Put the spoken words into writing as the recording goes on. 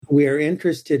We are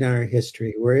interested in our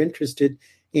history. We're interested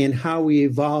in how we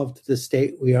evolved to the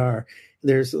state we are.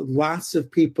 There's lots of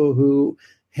people who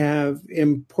have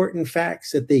important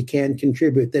facts that they can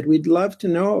contribute that we'd love to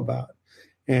know about.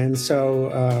 And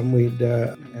so we'd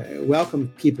welcome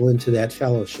people into that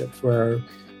fellowship for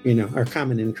our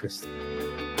common interest.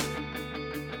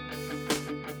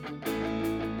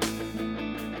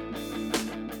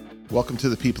 Welcome to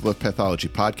the People of Pathology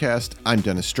podcast. I'm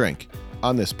Dennis Strank.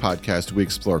 On this podcast, we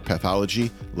explore pathology,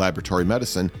 laboratory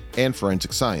medicine, and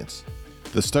forensic science.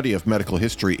 The study of medical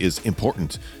history is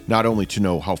important, not only to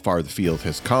know how far the field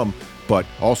has come, but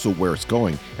also where it's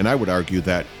going. And I would argue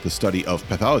that the study of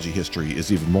pathology history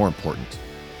is even more important.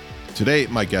 Today,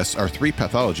 my guests are three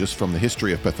pathologists from the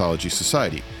History of Pathology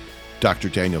Society: Dr.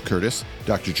 Daniel Curtis,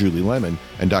 Dr. Julie Lemon,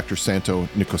 and Dr. Santo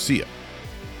Nicosia.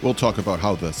 We'll talk about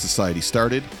how the society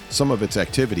started, some of its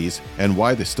activities, and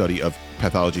why the study of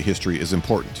pathology history is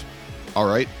important. All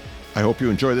right, I hope you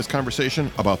enjoy this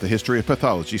conversation about the History of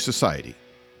Pathology Society.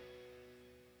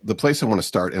 The place I want to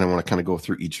start, and I want to kind of go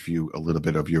through each of you a little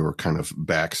bit of your kind of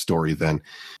backstory then.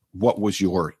 What was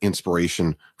your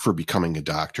inspiration for becoming a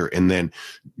doctor? And then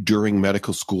during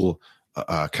medical school,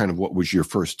 kind of what was your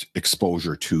first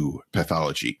exposure to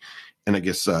pathology? And I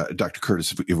guess, Dr.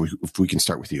 Curtis, if we can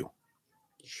start with you.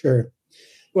 Sure.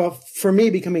 Well, for me,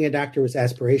 becoming a doctor was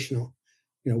aspirational.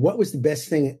 What was the best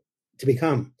thing to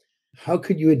become? How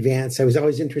could you advance? I was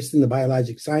always interested in the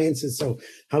biologic sciences. So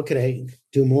how could I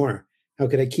do more? How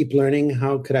could I keep learning?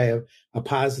 How could I have a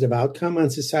positive outcome on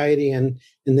society and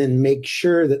then make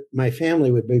sure that my family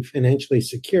would be financially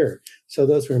secure? So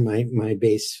those were my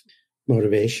base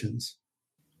motivations.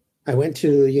 I went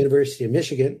to the University of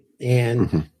Michigan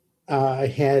and I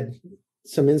had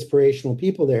some inspirational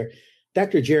people there.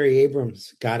 Dr. Jerry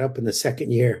Abrams got up in the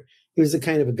second year. He was the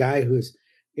kind of a guy who's,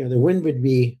 the wind would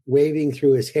be waving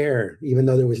through his hair, even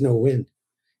though there was no wind.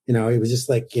 He was just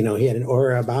like, he had an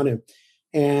aura about him.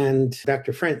 And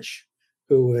Dr. French,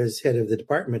 who was head of the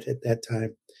department at that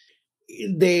time,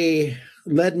 they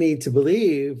led me to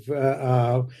believe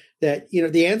that,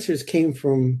 the answers came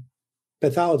from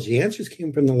pathology. The answers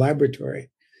came from the laboratory,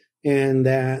 and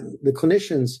that the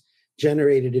clinicians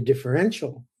generated a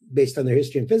differential based on their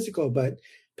history and physical, but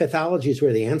pathology is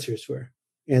where the answers were.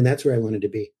 And that's where I wanted to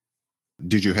be.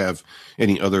 Did you have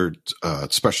any other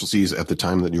specialties at the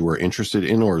time that you were interested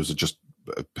in, or is it just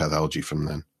pathology from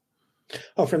then?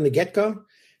 Oh, from the get-go?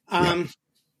 Yeah.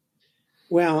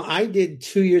 Well, I did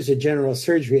 2 years of general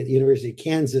surgery at the University of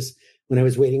Kansas when I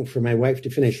was waiting for my wife to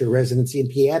finish her residency in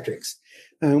pediatrics.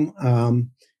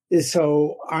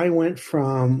 So I went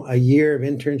from a year of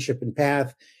internship in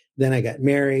path. Then I got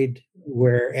married,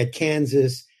 where at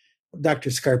Kansas, Dr.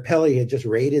 Scarpelli had just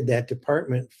raided that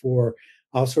department for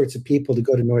all sorts of people to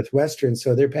go to Northwestern.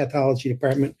 So their pathology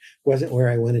department wasn't where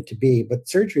I wanted to be, but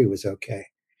surgery was okay.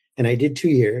 And I did 2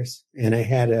 years, and I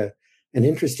had an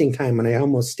interesting time, and I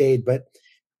almost stayed, but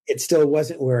it still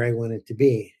wasn't where I wanted to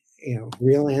be.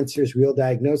 Real answers, real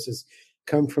diagnosis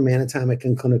come from anatomic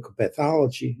and clinical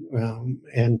pathology,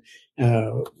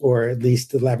 or at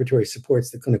least the laboratory supports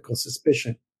the clinical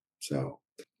suspicion. So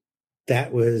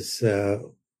that was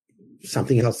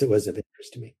something else that was of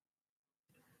interest to me.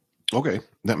 Okay,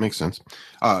 that makes sense.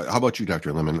 How about you,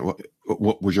 Dr. Lemon?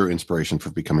 What was your inspiration for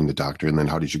becoming the doctor, and then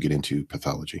how did you get into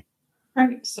pathology?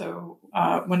 Right. So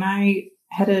when I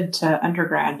headed to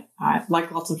undergrad,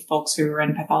 like lots of folks who are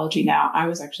in pathology now, I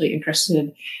was actually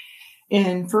interested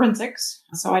in forensics.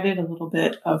 So I did a little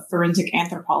bit of forensic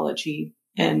anthropology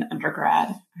in undergrad.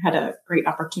 I had a great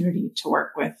opportunity to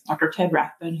work with Dr. Ted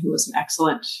Rathbun, who was an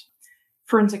excellent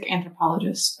forensic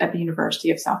anthropologist at the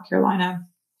University of South Carolina.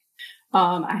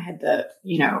 I had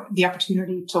the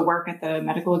opportunity to work at the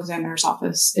medical examiner's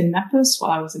office in Memphis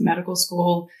while I was in medical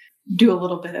school, do a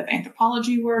little bit of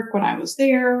anthropology work when I was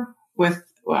there with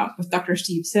Dr.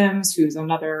 Steve Sims, who's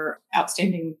another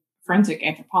outstanding forensic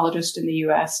anthropologist in the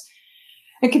U.S.,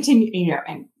 and continue,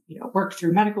 worked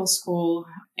through medical school.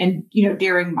 And,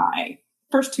 during my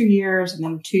first 2 years and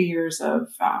then 2 years of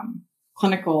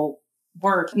clinical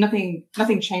work, nothing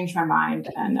changed my mind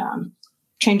and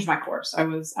changed my course. I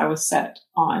was set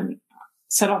on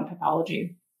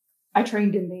pathology. I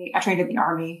trained in the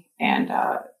Army, and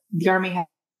the Army had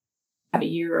a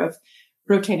year of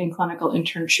rotating clinical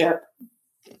internship.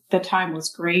 The time was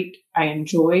great. I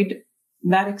enjoyed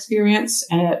that experience,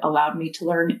 and it allowed me to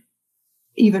learn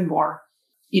even more,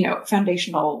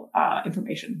 foundational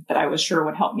information that I was sure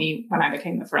would help me when I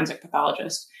became a forensic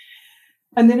pathologist.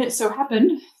 And then it so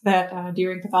happened that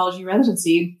during pathology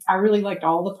residency, I really liked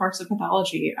all the parts of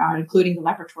pathology, including the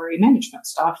laboratory management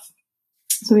stuff.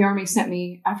 So the Army sent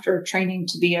me after training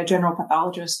to be a general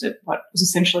pathologist at what was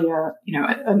essentially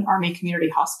an Army community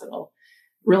hospital.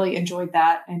 Really enjoyed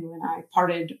that. And when I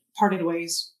parted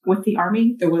ways with the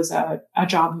Army, there was a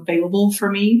job available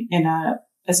for me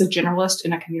as a generalist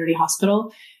in a community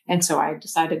hospital. And so I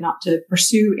decided not to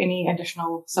pursue any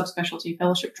additional subspecialty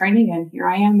fellowship training. And here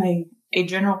I am, a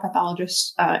general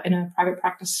pathologist in a private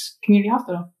practice community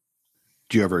hospital.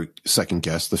 Do you ever second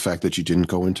guess the fact that you didn't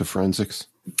go into forensics?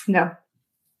 No,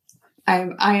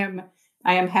 I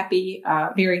am happy,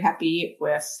 very happy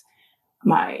with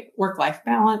my work-life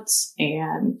balance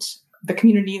and the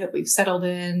community that we've settled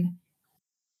in.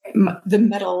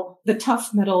 The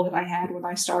tough metal that I had when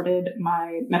I started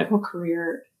my medical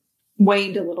career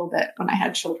waned a little bit when I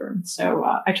had children. So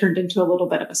I turned into a little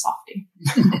bit of a softie.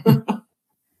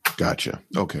 Gotcha.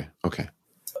 Okay.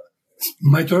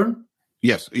 My turn?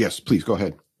 Yes, please go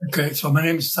ahead. Okay, so my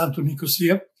name is Santo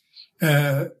Nicosia.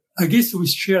 I guess we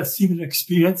share a similar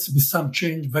experience with some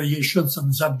change variations on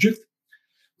the subject.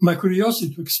 My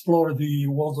curiosity to explore the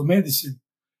world of medicine,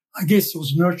 I guess,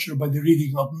 was nurtured by the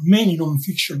reading of many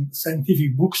non-fiction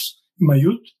scientific books in my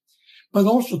youth, but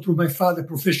also through my father's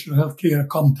professional healthcare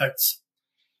contacts.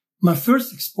 My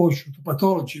first exposure to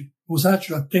pathology was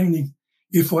actually attending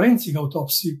a forensic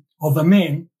autopsy of a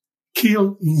man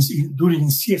killed during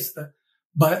siesta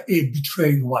by a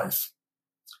betrayed wife.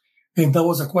 And that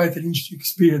was quite an interesting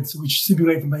experience, which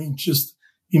stimulated my interest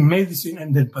in medicine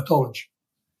and then pathology.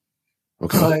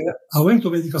 Okay. I went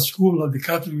to medical school at the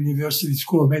Catholic University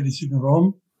School of Medicine in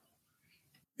Rome.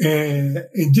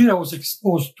 And then I was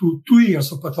exposed to 2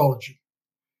 years of pathology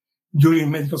during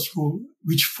medical school,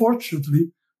 which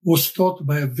fortunately was taught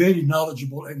by a very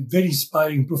knowledgeable and very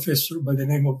inspiring professor by the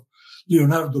name of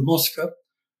Leonardo Mosca,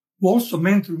 who also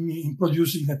mentored me in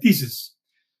producing a thesis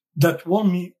that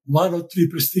won me 1 or 3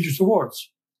 prestigious awards.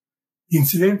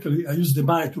 Incidentally, I used the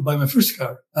money to buy my first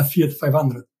car, a Fiat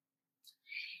 500.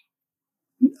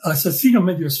 As a senior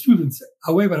medical student,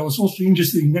 however, I was also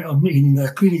interested in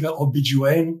clinical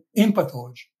OBGYN and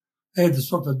pathology. I had a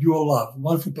sort of dual love,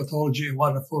 one for pathology and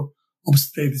one for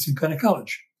obstetrics and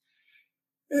gynecology.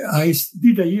 I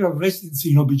did a year of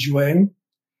residency in OBGYN,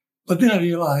 but then I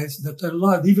realized that I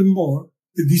loved even more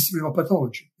the discipline of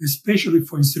pathology, especially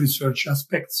for its research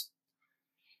aspects.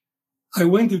 I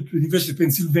went to the University of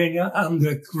Pennsylvania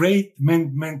under a great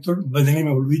mentor by the name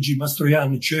of Luigi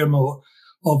Mastroianni, chairman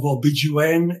of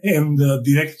OBGYN and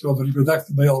director of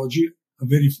reproductive biology, a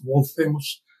very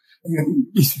world-famous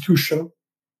institution.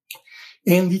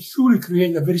 And it truly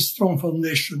created a very strong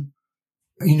foundation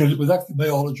in reproductive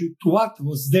biology to what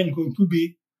was then going to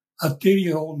be a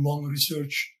 30-year-old long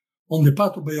research on the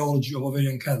pathobiology of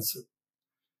ovarian cancer.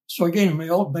 So again, my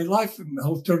life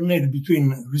alternated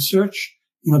between research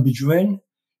in OBGYN,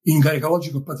 in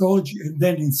gynecological pathology, and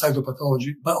then in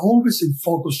cytopathology, but always in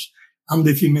focus on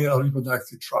the female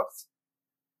reproductive tract.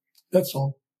 That's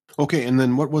all. Okay, and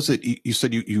then what was it? You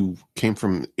said you came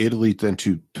from Italy then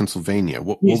to Pennsylvania.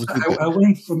 What was it? I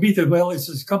went from Italy. Well, it's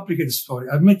a complicated story.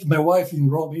 I met my wife in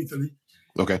Rome, Italy.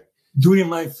 Okay. During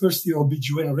my first year of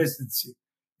OBGYN residency.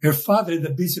 Her father had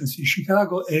a business in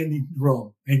Chicago and in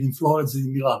Rome, and in Florence and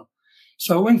in Milan.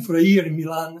 So I went for a year in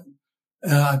Milan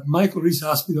at Michael Reese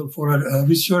Hospital for a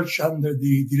research under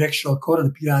the direction of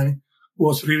Corrado Pirani, who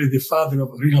was really the father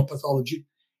of renal pathology.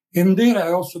 And there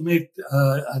I also met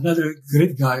another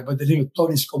great guy by the name of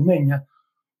Tony Scomegna,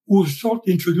 who sort of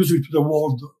introduced me to the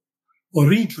world, or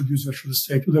reintroduced, I should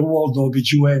say, to the world of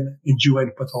OBGYN and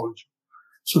GYN pathology.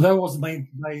 So that was my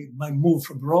move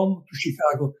from Rome to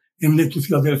Chicago and then to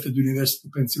Philadelphia, the University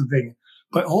of Pennsylvania.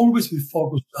 But always we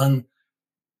focused on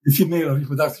the female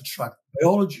reproductive tract,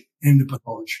 biology and the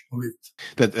pathology of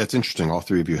it. That's interesting. All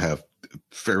three of you have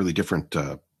fairly different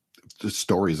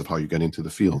stories of how you got into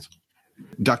the field.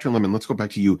 Dr. Lemon, let's go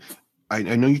back to you. I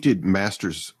know you did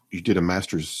a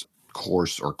master's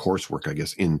course or coursework, I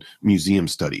guess, in museum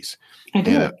studies. I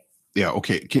did. And, yeah.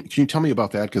 Okay. Can you tell me about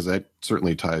that? Because that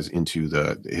certainly ties into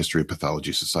the History of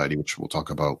Pathology Society, which we'll talk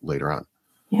about later on.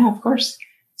 Yeah, of course.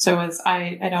 So as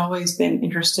I'd always been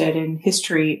interested in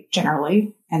history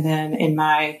generally, and then in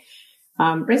my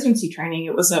residency training,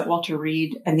 it was at Walter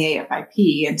Reed and the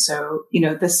AFIP. And so,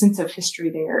 the sense of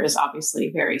history there is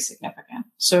obviously very significant.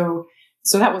 So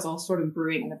that was all sort of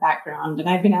brewing in the background. And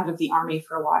I've been out of the Army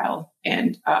for a while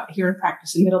and here in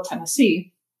practice in Middle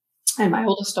Tennessee. And my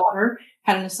oldest daughter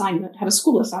had a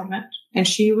school assignment, and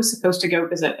she was supposed to go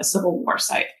visit a Civil War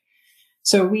site.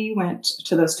 So we went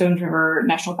to the Stones River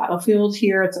National Battlefield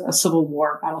here. It's a Civil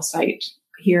War battle site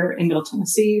here in Middle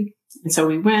Tennessee. And so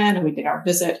we went and we did our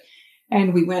visit,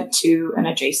 and we went to an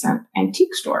adjacent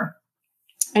antique store.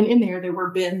 And in there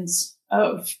were bins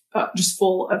of just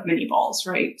full of mini balls,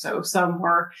 right? So some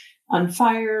were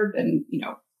unfired and,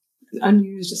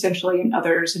 unused essentially, and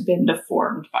others had been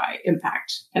deformed by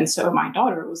impact. And so my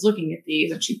daughter was looking at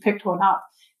these and she picked one up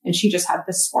and she just had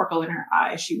this sparkle in her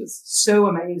eye. She was so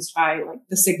amazed by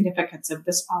the significance of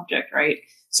this object, right?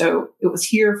 So it was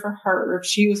here for her.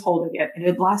 She was holding it and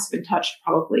it had last been touched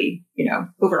probably,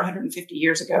 over 150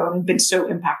 years ago and had been so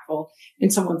impactful in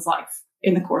someone's life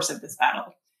in the course of this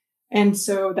battle. And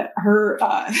so that her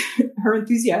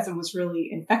enthusiasm was really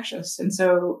infectious. And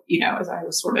so, as I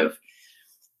was sort of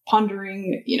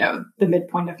pondering, the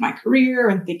midpoint of my career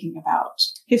and thinking about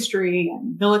history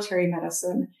and military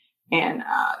medicine and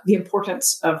the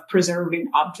importance of preserving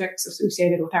objects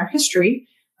associated with our history,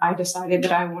 I decided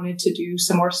that I wanted to do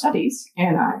some more studies.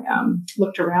 And I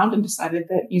looked around and decided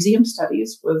that museum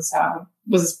studies was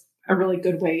a really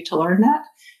good way to learn that.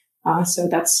 So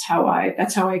that's how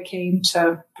I came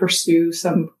to pursue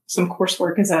some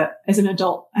coursework as an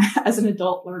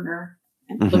adult learner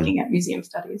and looking at museum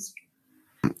studies.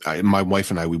 My wife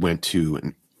and I, we went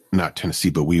to, not Tennessee,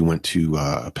 but we went to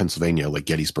Pennsylvania, like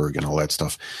Gettysburg and all that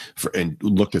stuff, and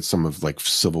looked at some of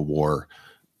Civil War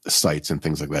sites and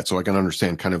things like that. So I can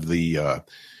understand kind of the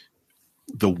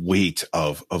weight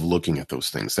of looking at those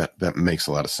things. That makes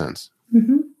a lot of sense.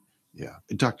 Mm-hmm. Yeah.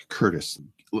 Dr. Curtis,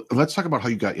 let's talk about how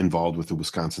you got involved with the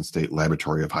Wisconsin State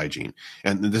Laboratory of Hygiene.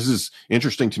 And this is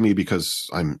interesting to me because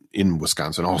I'm in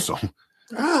Wisconsin also.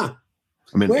 Ah.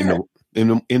 I'm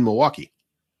in Milwaukee.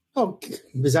 Oh,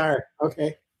 bizarre.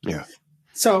 Okay. Yeah.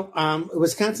 So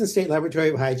Wisconsin State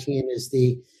Laboratory of Hygiene is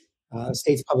the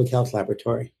state's public health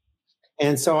laboratory.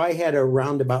 And so I had a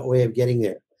roundabout way of getting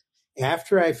there.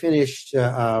 After I finished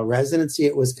residency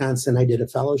at Wisconsin, I did a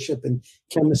fellowship in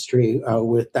chemistry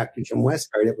with Dr. Jim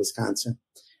Westgard at Wisconsin.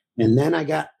 And then I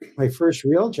got my first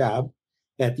real job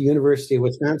at the University of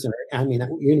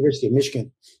University of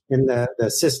Michigan in the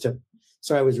system.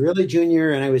 So I was really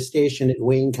junior and I was stationed at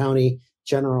Wayne County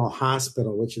General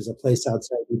Hospital, which is a place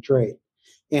outside Detroit.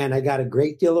 And I got a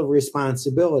great deal of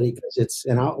responsibility because it's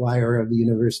an outlier of the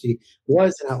University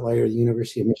of the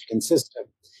University of Michigan system.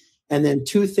 And then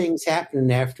two things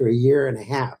happened after a year and a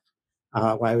half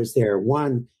while I was there.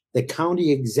 One, the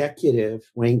county executive,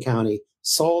 Wayne County,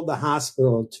 sold the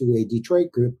hospital to a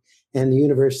Detroit group, and the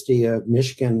University of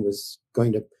Michigan was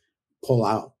going to pull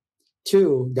out.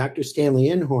 Two, Dr. Stanley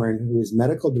Inhorn, who is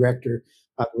medical director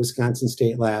of the Wisconsin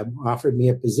State Lab, offered me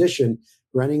a position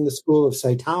running the School of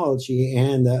Cytology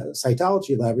and the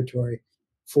Cytology Laboratory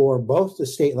for both the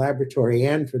state laboratory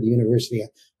and for the University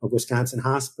of Wisconsin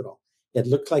Hospital. It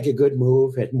looked like a good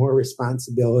move, had more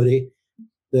responsibility.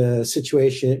 The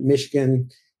situation at Michigan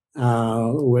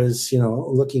was,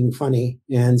 looking funny.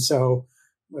 And so,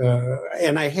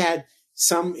 and I had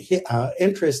some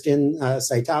interest in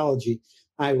cytology.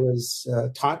 I was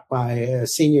taught by a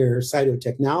senior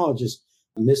cytotechnologist,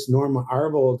 Miss Norma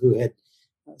Arvold, who had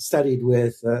studied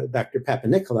with Dr.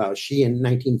 Papanikolaou. She, in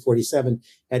 1947,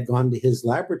 had gone to his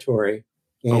laboratory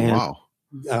and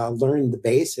learned the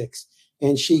basics.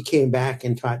 And she came back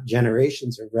and taught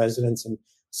generations of residents and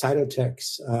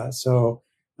cytotechs.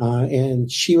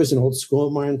 And she was an old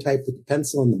schoolmarm type with the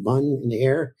pencil and the bun in the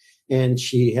air. And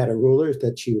she had a ruler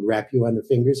that she would wrap you on the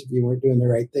fingers if you weren't doing the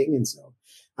right thing. And so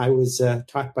I was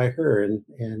taught by her.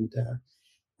 And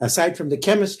aside from the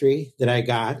chemistry that I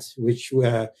got, which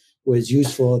was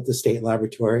useful at the state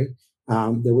laboratory,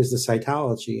 there was the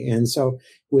cytology. And so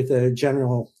with a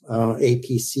general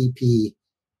APCP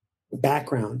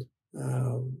background,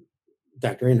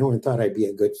 Dr. Inhorn thought I'd be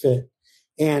a good fit.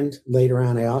 And later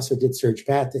on, I also did Surg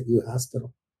Path at U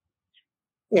Hospital.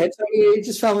 And so it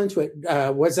just fell into it. I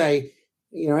was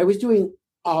doing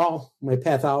all my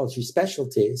pathology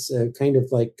specialties, kind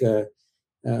of like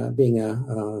being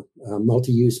a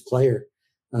multi-use player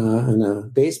on a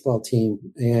baseball team.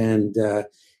 And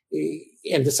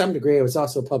to some degree, I was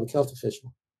also a public health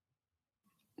official.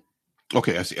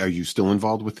 Okay. I see. Are you still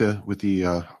involved with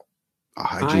the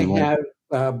hygiene? I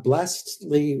have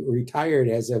blessedly retired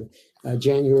as of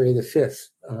January the 5th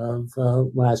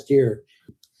of last year.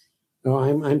 No,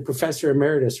 I'm professor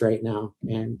emeritus right now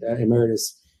and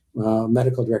emeritus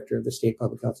medical director of the State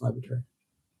Public Health Laboratory.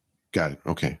 Got it.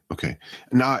 Okay.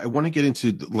 Now I want to get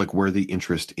into where the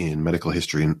interest in medical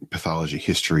history and pathology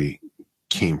history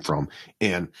came from.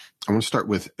 And I want to start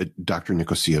with Dr.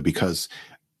 Nicosia, because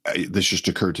this just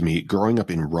occurred to me. Growing up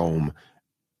in Rome,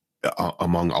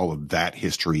 among all of that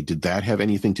history, did that have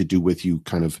anything to do with you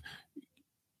kind of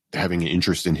having an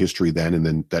interest in history then, and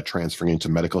then that transferring into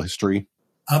medical history?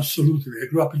 Absolutely. I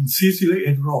grew up in Sicily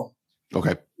and Rome.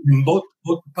 Okay. In both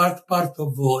part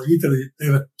of Italy, they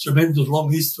have a tremendous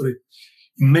long history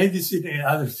in medicine and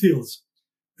other fields,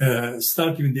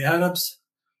 starting with the Arabs,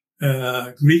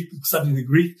 studying the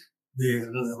Greek,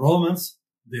 the Romans,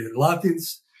 the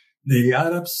Latins, the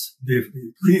Arabs,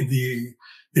 the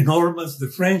Normans, the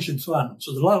French, and so on.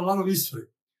 So there's a lot of history,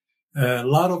 a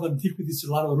lot of antiquities,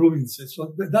 a lot of ruins. And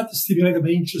so that stimulated my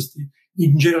interest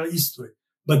in general history.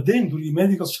 But then during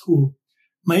medical school,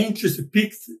 my interest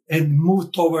peaked and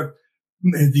moved toward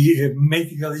the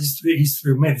medical history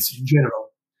of medicine in general.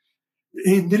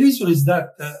 And the reason is that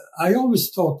I always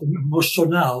thought, more so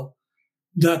now,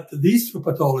 that the history of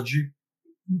pathology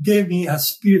gave me a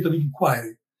spirit of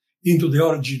inquiry into the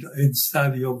origin and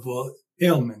study of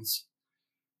ailments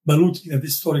by looking at the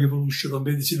historic evolution of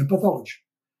medicine and pathology.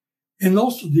 And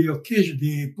also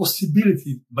the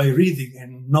possibility by reading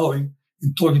and knowing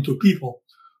and talking to people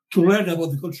to learn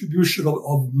about the contribution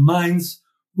of minds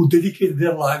who dedicated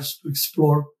their lives to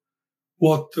explore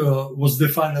what was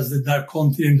defined as the dark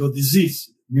continent of disease,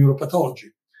 neuropathology.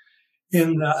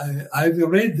 And I've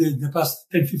read in the past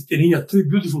 10, 15 years 3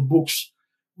 beautiful books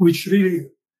which really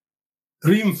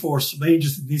reinforce my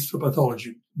interest in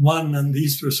histopathology. One on the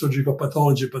history of surgical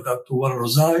pathology by Dr. Juan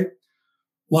Rosai,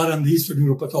 one on the history of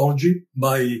neuropathology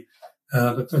by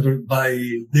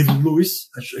David Lewis,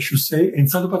 I should say, and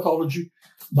cytopathology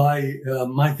by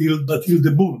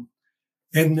Mathilde Boone.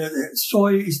 And so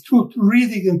it's through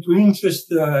reading and to interest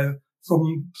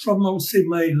from I would say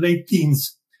my late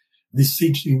teens, this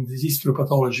history of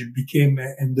pathology became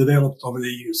and developed over the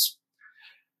years.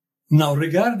 Now,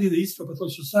 regarding the History of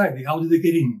Pathology Society, how did they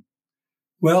get in?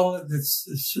 Well,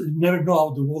 never know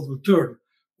how the world will turn.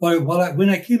 When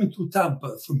I came into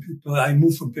Tampa, I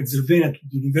moved from Pennsylvania to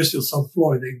the University of South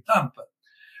Florida in Tampa.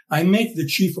 I met the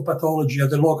chief of pathology at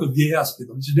the local VA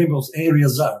hospital. His name was Henry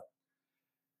Azar.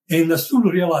 And I soon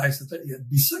realized that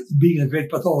besides being a great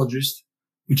pathologist,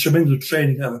 with tremendous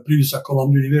training previous at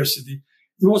Columbia University,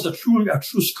 he was a true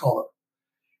scholar.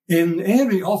 And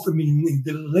Henry offered me in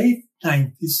the late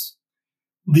 90s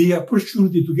the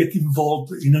opportunity to get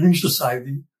involved in a new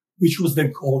society, which was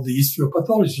then called the History of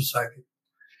Pathology Society.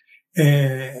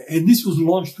 And this was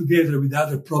launched together with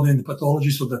other prominent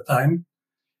pathologists of the time.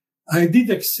 I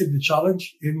did accept the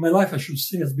challenge, and my life, I should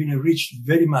say, has been enriched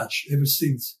very much ever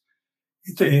since.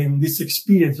 And this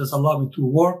experience has allowed me to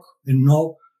work and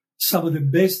know some of the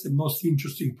best and most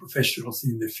interesting professionals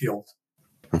in the field.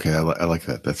 Okay, I like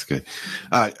that. That's good.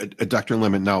 Dr.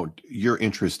 Lemon, now your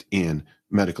interest in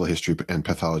medical history and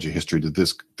pathology history,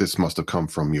 this must have come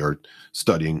from your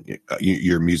studying,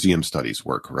 your museum studies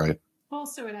work, right? Well,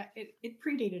 so it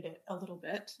predated it a little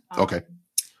bit. Okay.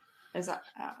 As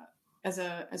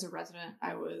a resident,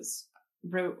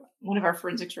 one of our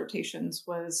forensics rotations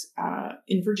was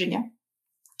in Virginia.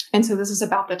 And so this is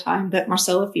about the time that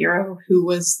Marcella Fierro, who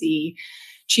was the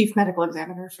chief medical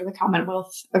examiner for the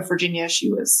Commonwealth of Virginia, she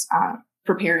was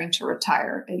preparing to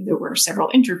retire. And there were several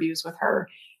interviews with her.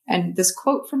 And this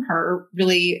quote from her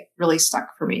really, really stuck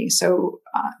for me. So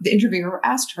the interviewer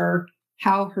asked her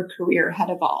how her career had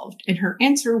evolved. And her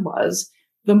answer was,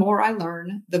 the more I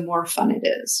learn, the more fun it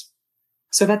is.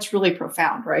 So that's really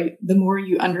profound, right? The more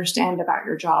you understand about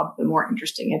your job, the more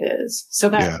interesting it is. So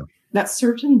that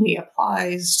certainly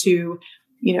applies to,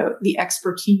 the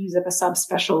expertise of a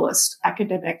subspecialist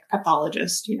academic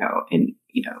pathologist, in,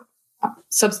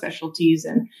 subspecialties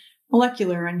in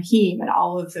molecular and heme and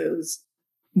all of those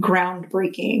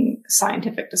groundbreaking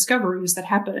scientific discoveries that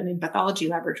happen in pathology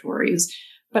laboratories.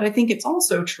 But I think it's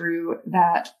also true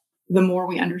that the more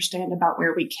we understand about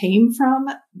where we came from,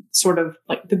 sort of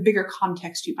like the bigger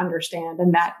context you understand,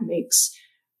 and that makes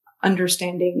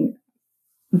understanding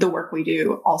the work we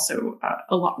do also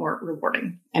a lot more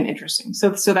rewarding and interesting.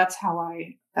 So that's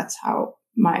how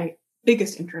my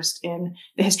biggest interest in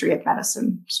the history of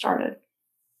medicine started.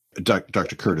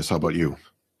 Dr. Curtis, how about you?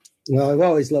 Well, I've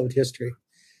always loved history,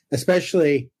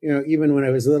 especially, even when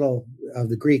I was little, of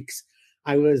the Greeks.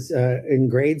 I was in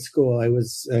grade school.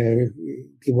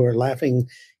 People were laughing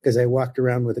because I walked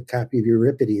around with a copy of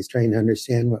Euripides trying to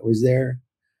understand what was there.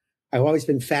 I've always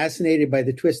been fascinated by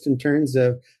the twists and turns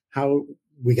of how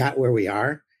we got where we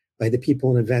are, by the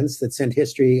people and events that sent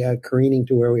history careening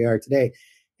to where we are today.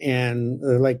 And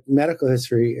medical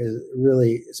history is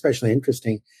really especially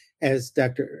interesting. As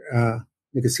Dr.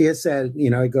 Nicosia said,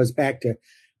 it goes back to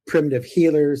primitive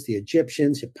healers, the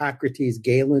Egyptians, Hippocrates,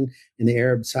 Galen, and the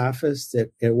Arab sophists.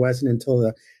 It wasn't until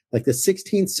the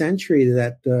 16th century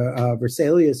that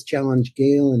Vesalius challenged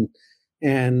Galen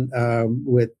and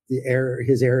with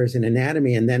his errors in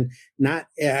anatomy. And then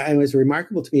it was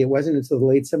remarkable to me, it wasn't until the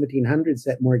late 1700s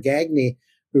that Morgagni,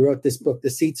 who wrote this book, The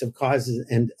Seats of Causes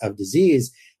and of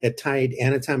Disease, that tied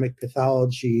anatomic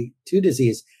pathology to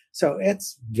disease. So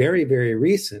it's very, very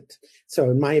recent. So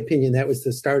in my opinion, that was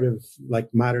the start of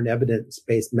like modern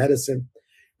evidence-based medicine.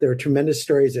 There are tremendous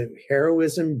stories of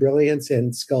heroism, brilliance,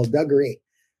 and skullduggery,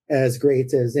 as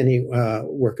great as any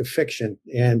work of fiction.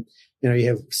 And, you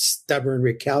have stubborn,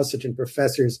 recalcitrant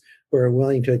professors who are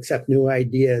willing to accept new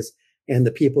ideas, and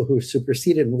the people who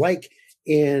superseded them, like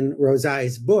in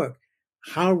Rosai's book,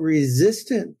 how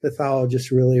resistant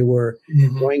pathologists really were,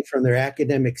 going from their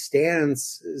academic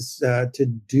stances to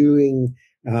doing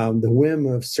the whim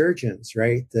of surgeons,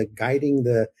 right? The guiding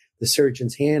the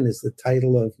surgeon's hand is the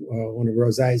title of one of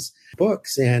Rosai's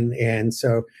books. And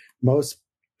so most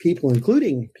people,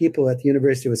 including people at the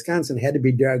University of Wisconsin, had to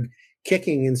be dragged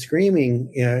kicking and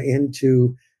screaming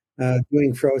into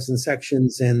doing frozen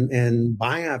sections and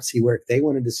biopsy work. They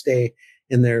wanted to stay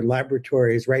in their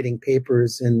laboratories writing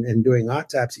papers and doing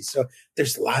autopsies. So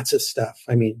there's lots of stuff.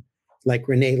 I mean, like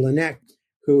René Laennec,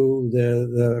 who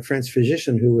the French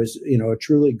physician who was, a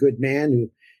truly good man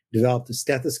who developed a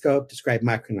stethoscope, described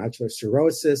micronodular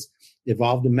cirrhosis,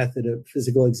 evolved a method of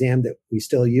physical exam that we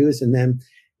still use. And then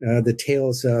the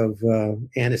tales of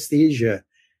anesthesia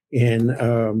in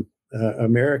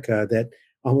America, that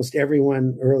almost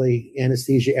everyone early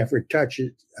anesthesia ever touched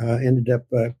ended up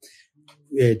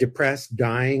depressed,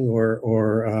 dying, or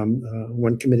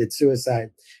one committed suicide.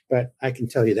 But I can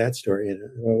tell you that story in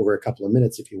over a couple of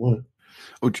minutes if you want.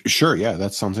 Oh, sure. Yeah,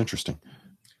 that sounds interesting.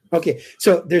 Okay.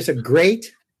 So there's a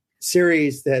great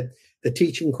series that the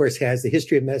teaching course has, the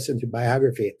History of Medicine through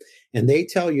Biography. And they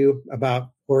tell you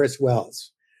about Horace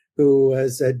Wells, who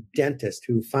was a dentist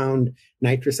who found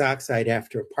nitrous oxide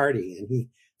after a party. And he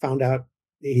found out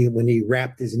when he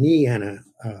wrapped his knee on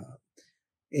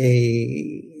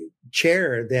a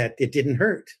chair that it didn't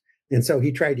hurt. And so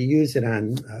he tried to use it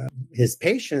on his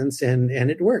patients, and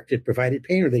it worked. It provided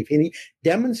pain relief. And he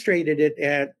demonstrated it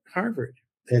at Harvard,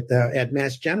 at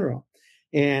Mass General.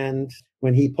 And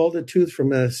when he pulled a tooth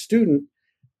from a student,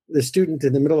 the student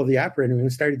in the middle of the operating room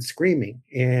started screaming.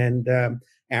 And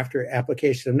after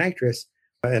application of nitrous,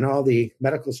 and all the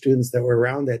medical students that were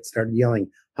around that started yelling,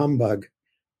 "Humbug."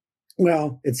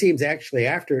 Well, it seems actually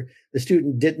after the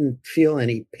student didn't feel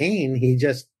any pain, he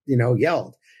just,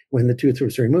 yelled when the tooth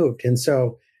was removed. And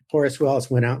so Horace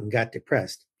Wells went out and got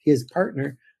depressed. His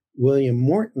partner, William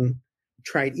Morton,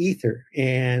 tried ether,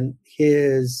 and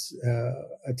his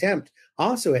attempt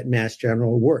also at Mass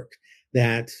General worked.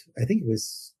 That I think it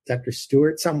was Dr.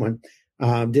 Stewart, someone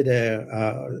did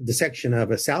a dissection of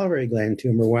a salivary gland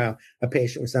tumor while a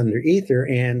patient was under ether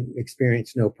and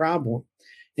experienced no problem.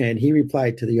 And he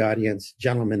replied to the audience,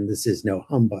 "Gentlemen, this is no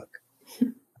humbug."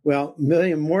 Well,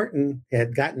 William Morton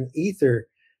had gotten ether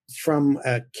from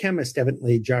a chemist,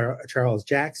 evidently Charles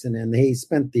Jackson, and he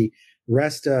spent the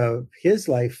rest of his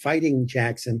life fighting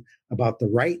Jackson about the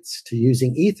rights to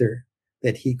using ether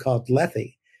that he called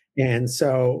lethe. And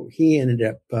so he ended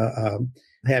up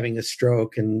having a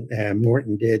stroke, and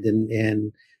Morton did,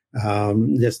 and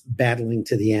just battling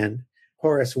to the end.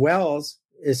 Horace Wells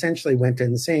essentially went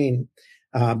insane,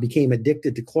 became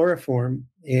addicted to chloroform,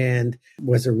 and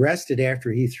was arrested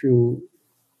after he threw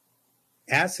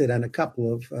acid on a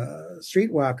couple of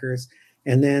streetwalkers,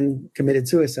 and then committed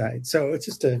suicide. So it's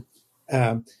just a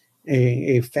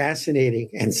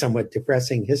fascinating and somewhat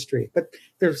depressing history, but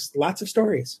there's lots of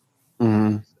stories.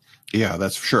 Mm-hmm. Yeah,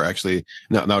 that's for sure. Actually,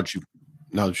 now that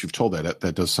you've told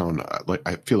that does sound like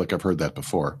I feel like I've heard that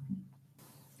before.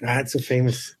 That's a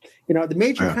famous, the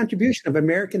major contribution of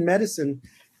American medicine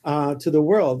to the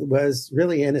world was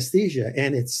really anesthesia,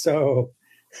 and it's so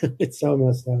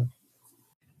messed up.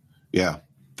 Yeah,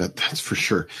 that's for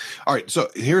sure. All right, so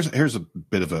here's a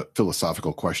bit of a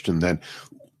philosophical question. Then,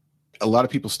 a lot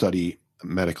of people study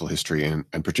medical history and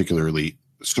particularly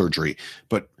surgery,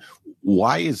 but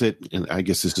why is it? And I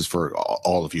guess this is for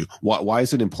all of you. Why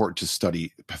is it important to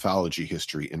study pathology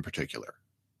history in particular?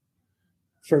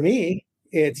 For me,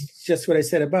 it's just what I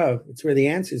said above. It's where the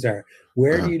answers are.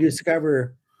 Where do you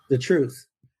discover the truth?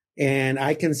 And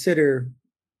I consider,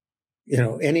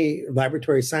 any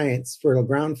laboratory science fertile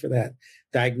ground for that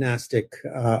diagnostic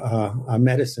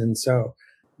medicine. So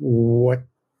what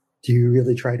do you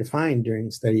really try to find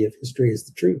during study of history is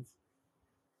the truth?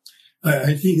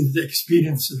 I think the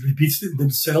experience repeats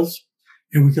themselves,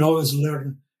 and we can always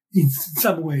learn in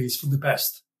some ways from the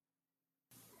past.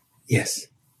 Yes.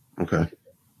 Okay.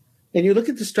 And you look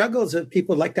at the struggles of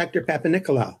people like Dr.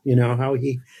 Papanicolaou, how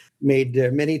he made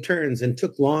many turns and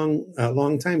took a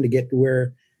long time to get to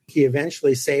where he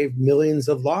eventually saved millions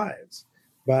of lives.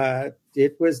 But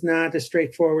it was not a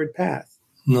straightforward path.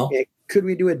 No. Could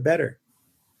we do it better?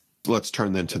 Let's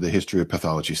turn then to the History of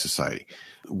Pathology Society,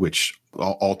 which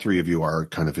all three of you are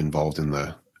kind of involved in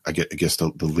the guess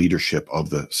the leadership of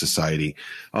the society.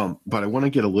 But I want to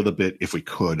get a little bit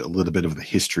of the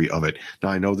history of it. Now,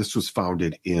 I know this was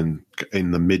founded in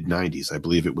the mid 90s. I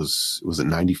believe it was it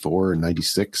 94 or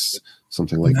 96,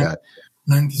 something like that.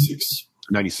 96.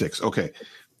 96. Okay.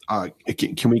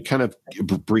 Can we kind of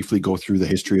briefly go through the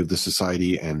history of the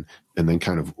society and then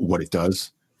kind of what it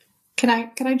does? Can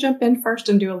I jump in first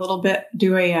and do a little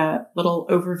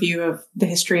overview of the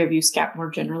history of USCAP more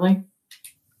generally?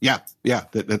 Yeah,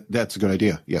 that's a good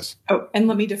idea. Yes. Oh, and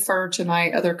let me defer to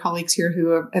my other colleagues here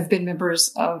who have been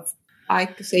members of, I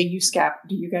say USCAP.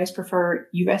 Do you guys prefer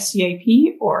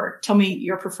USCAP, or tell me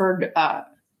your preferred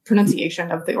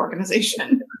pronunciation of the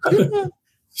organization?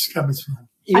 USCAP is fine.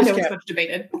 I know it's much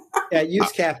debated. Yeah,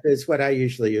 USCAP is what I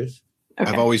usually use. Okay.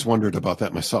 I've always wondered about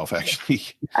that myself, actually.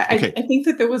 Okay. I think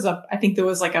that there was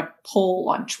like a poll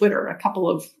on Twitter a couple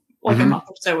of a month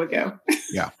or so ago.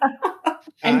 Yeah.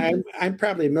 I'm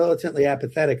probably militantly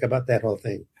apathetic about that whole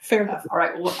thing. Fair enough. All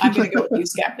right. Well, I'm going to go with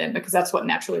USCAP then, because that's what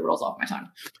naturally rolls off my tongue.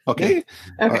 Okay.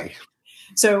 All right.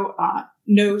 So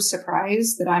no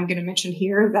surprise that I'm going to mention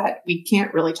here that we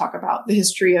can't really talk about the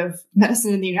history of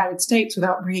medicine in the United States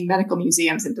without bringing medical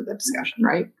museums into the discussion,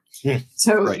 right? Yeah.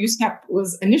 So USCAP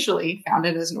was initially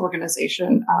founded as an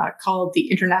organization called the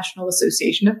International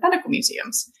Association of Medical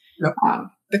Museums,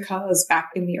 because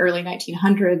back in the early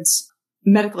 1900s,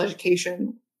 medical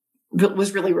education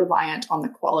was really reliant on the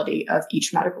quality of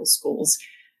each medical school's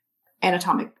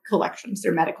anatomic collections,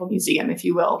 their medical museum, if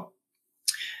you will.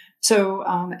 So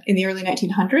in the early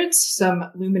 1900s, some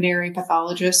luminary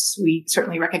pathologists, we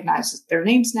certainly recognize their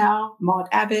names now, Maud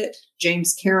Abbott,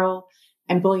 James Carroll,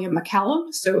 and William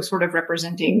McCallum, so sort of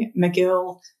representing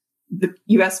McGill, the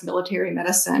U.S. military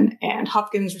medicine, and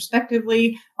Hopkins,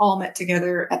 respectively, all met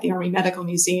together at the Army Medical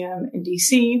Museum in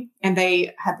D.C., and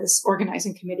they had this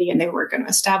organizing committee, and they were going to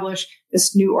establish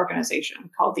this new organization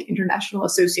called the International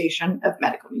Association of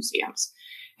Medical Museums.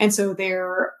 And so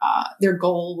their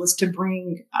goal was to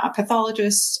bring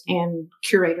pathologists and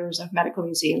curators of medical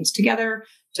museums together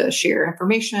to share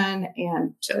information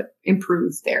and to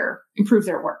improve their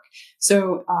work.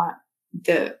 So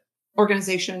the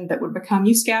organization that would become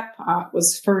USCAP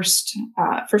was first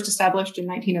established in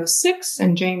 1906,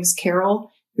 and James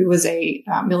Carroll, who was a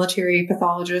military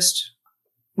pathologist,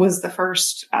 was the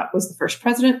first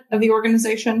president of the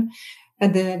organization.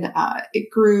 And then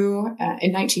it grew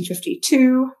in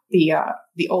 1952.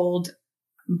 The old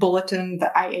bulletin,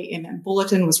 the IAMM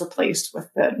bulletin, was replaced with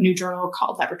the new journal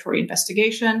called Laboratory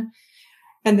Investigation.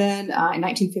 And then in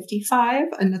 1955,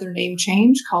 another name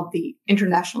change called the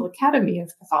International Academy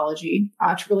of Pathology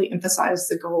to really emphasize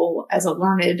the goal as a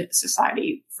learned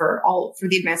society for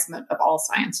the advancement of all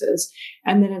sciences.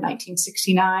 And then in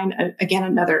 1969, again,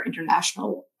 another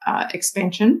international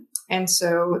expansion. And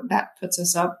so that puts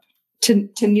us up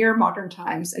to near modern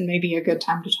times, and maybe a good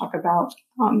time to talk about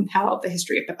how the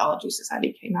History of Pathology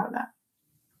Society came out of that.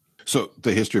 So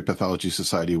the History of Pathology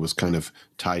Society was kind of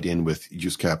tied in with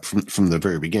USCAP from the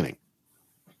very beginning.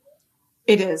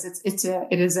 It is. It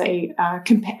is a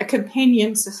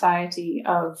companion society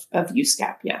of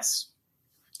USCAP. Yes.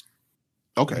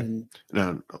 Okay.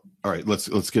 Now, all right.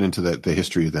 Let's get into the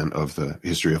history then of the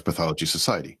History of Pathology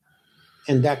Society.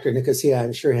 And Dr. Nicosia,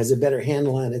 I'm sure, has a better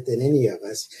handle on it than any of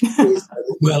us. He's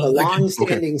a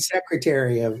long-standing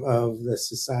secretary of the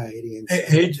society. And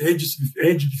age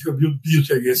before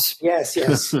beauty, I guess. Yes.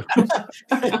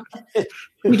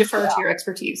 We defer to your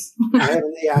expertise.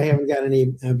 I haven't got any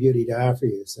beauty to offer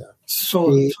you.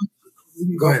 So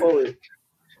go forward.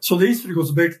 So the history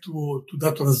goes back to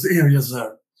Dr. Henri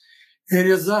Hazard. Henri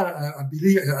Hazard, I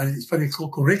believe, if I recall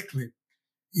correctly,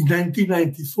 in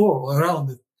 1994,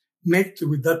 around it, met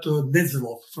with Dr.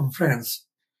 Nezelov from France,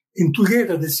 and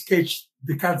together they sketched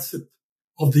the concept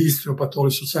of the History of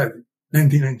Pathology Society,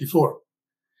 1994.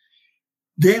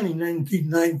 Then in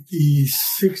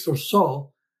 1996 or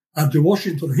so, at the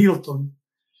Washington Hilton,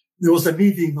 there was a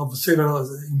meeting of several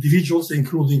individuals,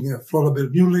 including Flora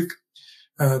Bermulik,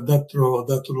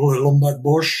 Dr. Lombard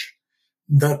Bosch,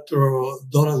 Dr.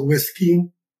 Donald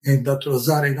Westkin, and Dr.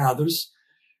 Hazard and others,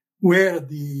 where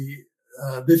they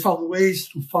found ways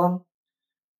to fund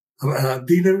a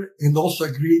dinner and also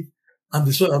agreed on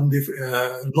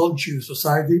the launching the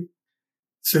society,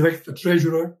 select a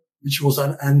treasurer, which was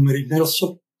Anne-Marie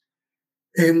Nelson.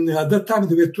 And at that time,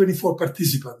 there were 24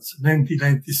 participants,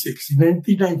 1996. In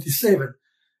 1997,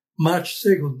 March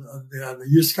 2nd, the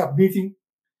USCAP meeting,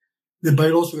 the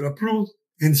bylaws were approved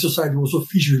and the society was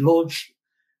officially launched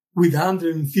with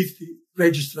 150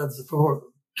 registrants for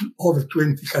over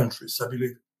 20 countries, I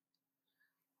believe.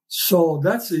 So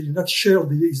that's in a nutshell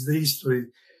is the history.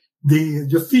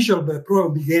 The official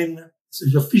program began So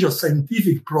the official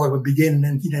scientific program began in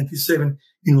 1997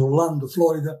 in Orlando,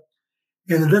 Florida.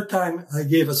 And at that time, I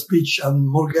gave a speech on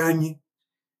Morgagni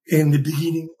and the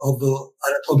beginning of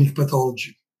anatomic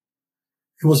pathology.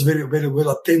 It was very, very well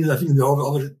attended. I think there were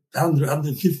over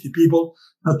 150 people.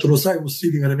 Dr. Rosai was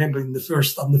sitting, I remember, on the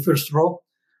first row,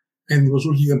 and was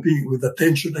looking at me with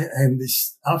attention. And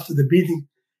after the meeting,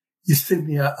 he sent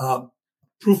me a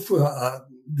proof.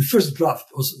 The first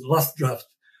draft was the last draft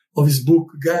of his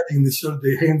book, Guiding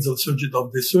the Hands of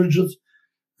the Surgeons,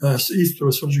 History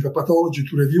of Surgical Pathology,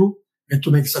 to review and to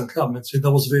make some comments. And I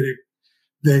was very,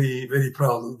 very, very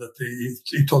proud of that.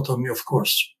 He taught on me, of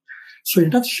course. So in a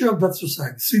nutshell, that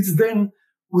society. Since then,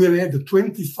 we have had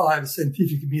 25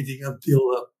 scientific meetings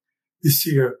until this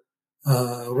year,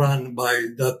 run by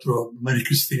Dr.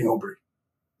 Marie-Christine Aubry.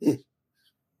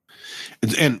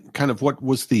 And kind of what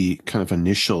was the kind of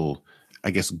initial,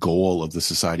 I guess, goal of the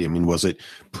society? I mean, was it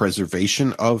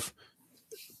preservation of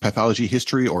pathology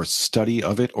history or study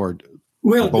of it, or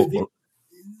well,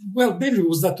 maybe it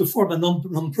was that to form a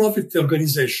non-profit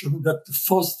organization that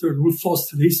would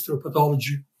foster the history of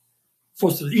pathology,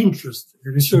 foster interest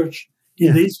in research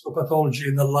in the history of pathology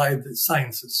and allied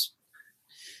sciences.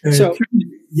 So,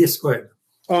 yes, go ahead.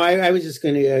 Oh, I was just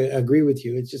going to agree with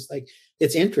you. It's just like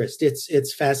it's interest,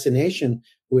 it's fascination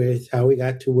with how we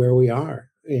got to where we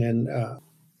are, and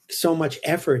so much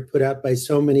effort put out by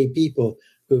so many people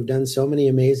who've done so many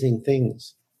amazing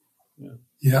things.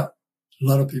 Yeah, a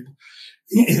lot of people.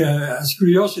 As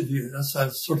curiosity, as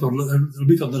a sort of a little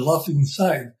bit on the laughing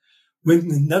side,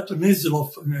 when Dr.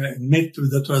 Nezelov met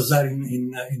with Dr. Azar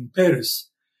in Paris,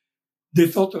 they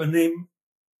thought of a name.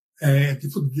 They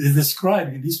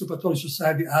described the Histopathology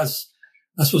Society as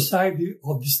a society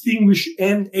of distinguished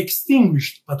and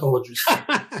extinguished pathologists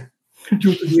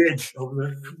due to the age of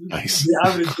the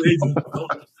average age of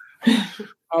pathologists.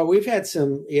 Oh, we've had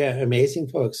some amazing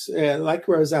folks like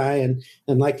Rosai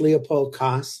and like Leopold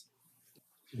Koss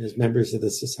as members of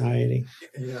the society.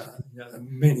 Yeah,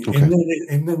 many. Okay.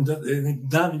 And then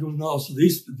Dan, you'll know also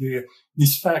this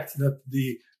fact that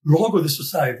the logo of the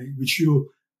society, which you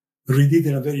redid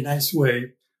in a very nice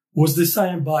way, was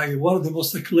designed by one of the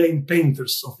most acclaimed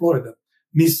painters of Florida,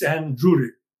 Miss Anne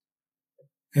Drury.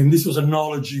 And this was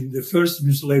acknowledging the first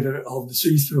newsletter of the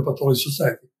History of Pathology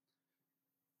Society.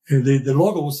 And the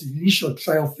logo was the initial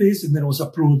trial phase, and then was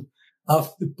approved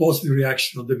after the positive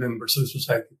reaction of the members of the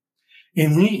society.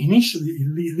 And initially,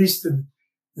 it listed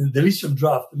the list of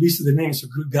draft, listed the names of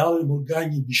Galen,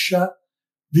 Morgagni, Bichat,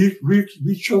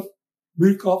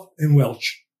 Virchow, and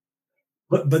Welch.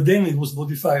 But then it was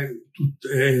modified to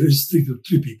restrict to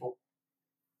 3 people.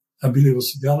 I believe it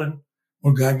was Galen,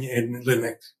 Morgagni, and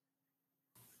Lemaitre.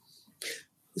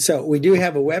 So we do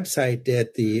have a website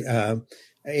at the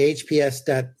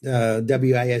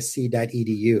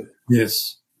hps.wisc.edu.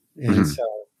 Yes. And so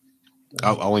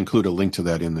I'll include a link to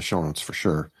that in the show notes for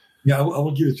sure. Yeah, I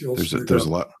will give it to you also. There's a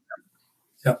lot.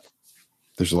 Yeah.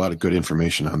 There's a lot of good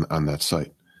information on that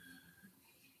site.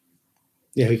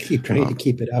 Yeah, we keep trying to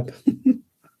keep it up.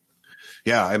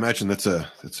 Yeah, I imagine that's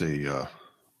a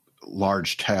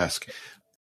large task.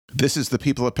 This is the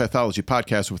People of Pathology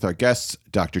podcast with our guests,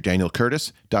 Dr. Daniel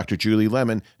Curtis, Dr. Julie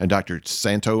Lemon, and Dr.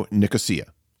 Santo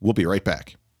Nicosia. We'll be right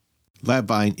back.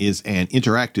 LabVine is an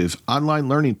interactive online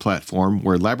learning platform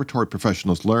where laboratory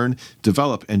professionals learn,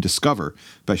 develop, and discover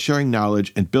by sharing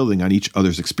knowledge and building on each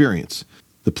other's experience.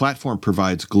 The platform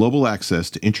provides global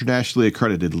access to internationally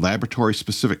accredited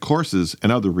laboratory-specific courses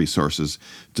and other resources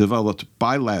developed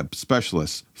by lab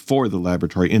specialists for the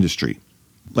laboratory industry.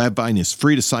 LabVine is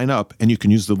free to sign up, and you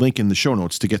can use the link in the show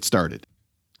notes to get started.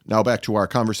 Now back to our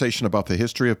conversation about the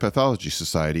history of Pathology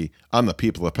Society on the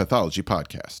People of Pathology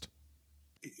podcast.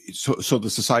 So the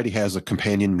society has a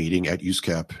companion meeting at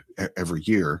USCAP every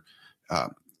year.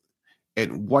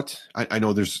 And what I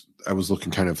know I was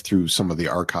looking kind of through some of the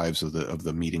archives of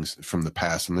the meetings from the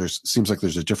past, and seems like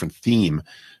there's a different theme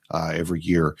every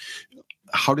year.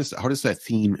 How does that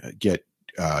theme get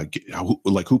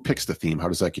who picks the theme? How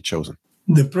does that get chosen?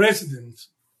 The president,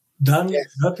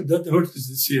 that worked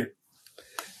this year.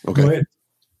 Okay. Go ahead.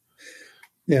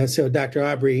 Yeah, so Dr.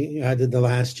 Aubry did the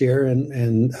last year,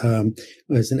 and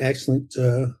was an excellent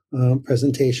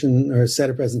presentation or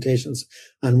set of presentations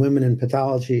on women in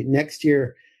pathology. Next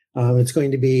year, it's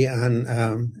going to be on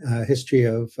history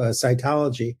of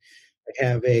cytology. I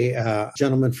have a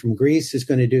gentleman from Greece who's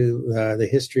going to do the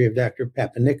history of Dr.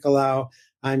 Papanikolaou.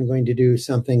 I'm going to do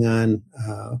something on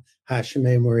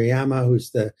Hashime Murayama,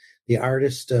 who's the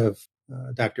artist of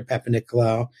Dr.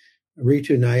 Papanikolaou.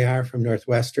 Ritu Nayar from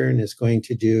Northwestern is going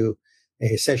to do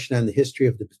a session on the history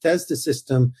of the Bethesda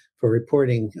system for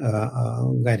reporting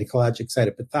gynecologic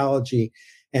cytopathology.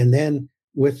 And then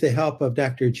with the help of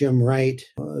Dr. Jim Wright,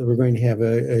 we're going to have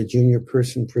a junior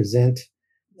person present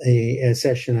a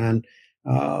session on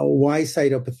why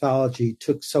cytopathology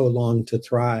took so long to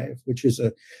thrive, which is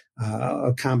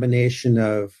a combination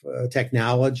of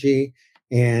technology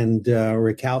and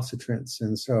recalcitrance.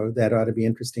 And so that ought to be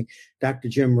interesting. Dr.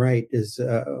 Jim Wright is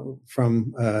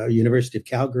from University of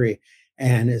Calgary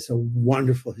and is a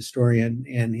wonderful historian,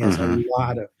 and he has a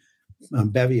lot of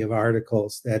bevy of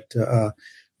articles that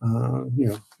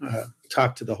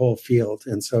talk to the whole field.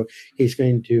 And so he's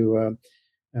going to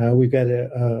we've got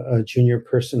a junior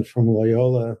person from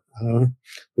Loyola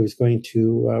who's going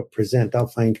to present. I'll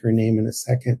find her name in a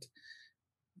second.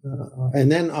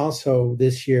 And then also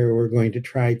this year, we're going to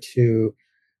try to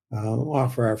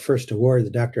offer our first award,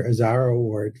 the Dr. Azaro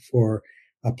Award, for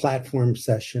a platform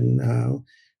session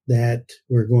that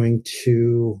we're going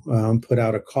to put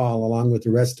out a call along with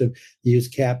the rest of the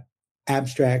USCAP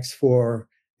abstracts for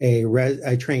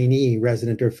a trainee,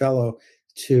 resident, or fellow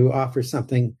to offer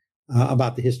something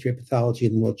about the history of pathology,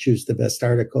 and we'll choose the best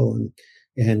article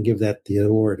and give that the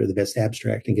award, or the best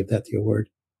abstract and give that the award.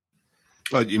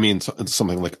 You mean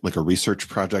something like a research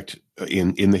project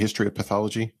in the history of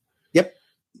pathology? Yep.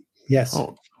 Yes.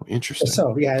 Oh, interesting.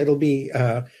 So yeah, it'll be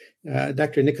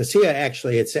Dr. Nicosia.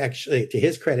 Actually, it's actually to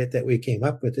his credit that we came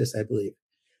up with this, I believe.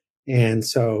 And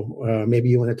so maybe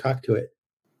you want to talk to it.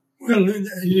 Well,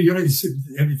 you already said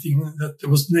everything. That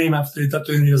was named after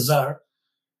Dr. Henry Azar,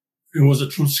 who was a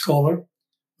true scholar.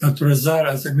 Dr. Azar,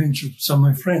 as I mentioned to some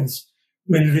of my friends,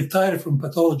 when he retired from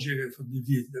pathology, from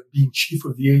being chief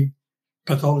of VA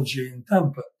pathology in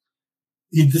Tampa,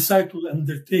 he decided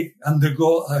to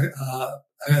undergo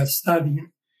a study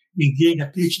and gain a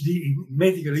PhD in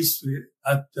medical history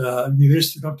at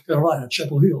University of North Carolina,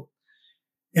 Chapel Hill.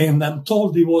 And I'm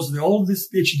told he was the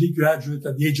oldest PhD graduate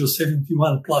at the age of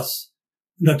 71 plus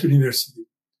in that university.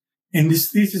 And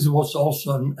this thesis was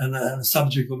also a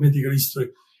subject of medical history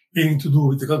having to do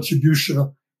with the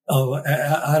contribution of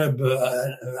Arab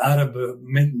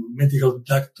medical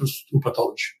doctors to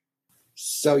pathology.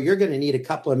 So you're going to need a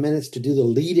couple of minutes to do the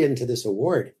lead into this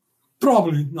award.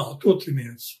 Probably, no, 2 or 3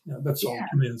 minutes. Yeah, that's all,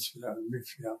 2 minutes.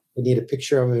 Yeah. We need a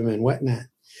picture of him and whatnot.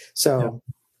 So,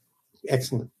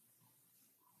 excellent.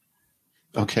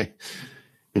 Okay.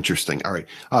 Interesting. All right.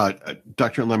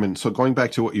 Dr. Lemon, so going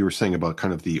back to what you were saying about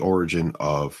kind of the origin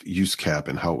of USCAP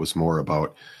and how it was more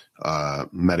about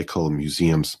medical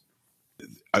museums,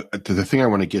 the thing I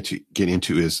want to get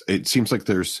into is it seems like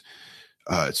there's,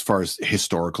 as far as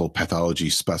historical pathology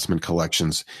specimen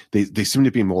collections, they seem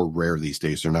to be more rare these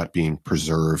days. They're not being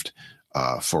preserved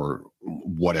for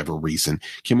whatever reason.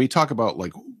 Can we talk about,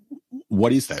 like,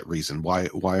 what is that reason? Why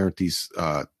aren't these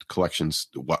collections,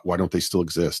 why don't they still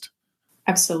exist?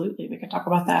 Absolutely. We could talk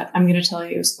about that. I'm going to tell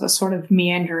you a sort of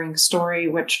meandering story,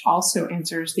 which also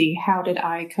answers the how did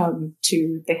I come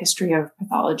to the History of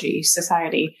Pathology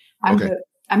Society. I'm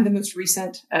the most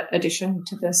recent addition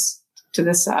to this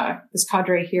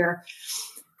cadre here.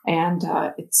 And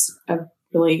it's a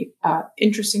really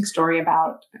interesting story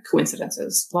about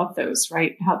coincidences. Love those,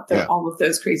 right? All of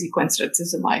those crazy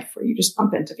coincidences in life where you just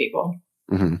bump into people.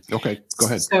 Mm-hmm. Okay, go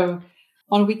ahead. So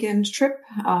on a weekend trip,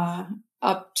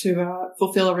 up to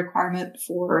fulfill a requirement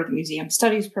for the Museum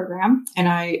Studies program. And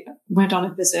I went on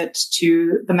a visit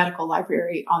to the medical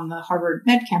library on the Harvard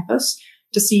Med campus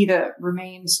to see the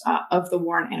remains of the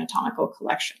Warren Anatomical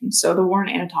Collection. So the Warren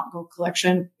Anatomical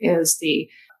Collection is the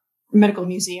medical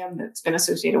museum that's been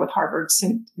associated with Harvard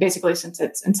since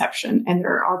its inception. And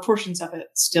there are portions of it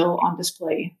still on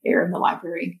display there in the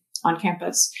library on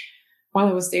campus. While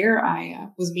I was there, I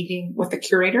was meeting with the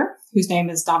curator, whose name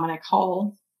is Dominic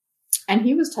Hall. And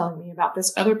he was telling me about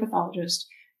this other pathologist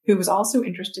who was also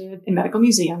interested in medical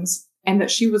museums, and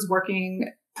that she was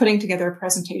putting together a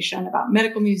presentation about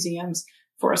medical museums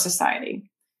for a society.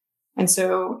 And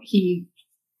so he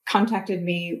contacted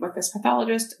me with this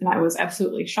pathologist, and I was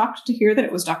absolutely shocked to hear that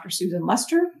it was Dr. Susan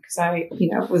Lester, because I,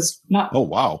 was not. Oh,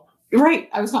 wow. Right.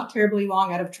 I was not terribly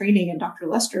long out of training, and Dr.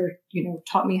 Lester,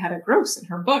 taught me how to gross in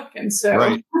her book. And so,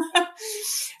 right.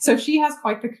 So she has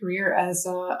quite the career as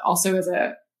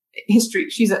a history.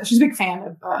 She's a big fan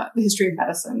of the history of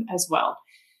medicine as well.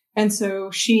 And so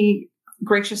she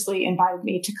graciously invited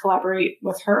me to collaborate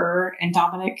with her and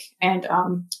Dominic and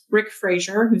Rick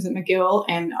Frazier, who's at McGill,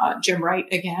 and Jim Wright,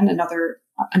 again,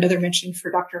 another mention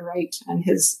for Dr. Wright and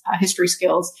his history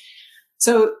skills.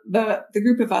 So the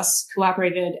group of us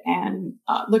collaborated and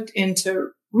looked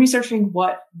into researching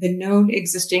what the known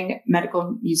existing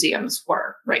medical museums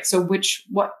were, right? So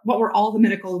what were all the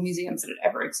medical museums that had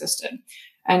ever existed?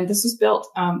 And this was built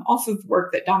off of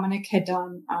work that Dominic had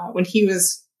done when he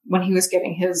was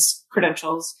getting his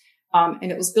credentials.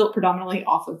 And it was built predominantly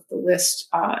off of the list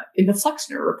in the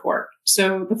Flexner Report.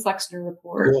 So the Flexner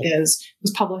Report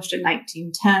was published in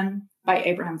 1910 by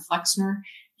Abraham Flexner.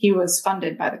 He was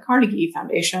funded by the Carnegie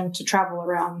Foundation to travel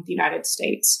around the United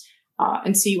States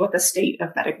and see what the state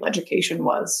of medical education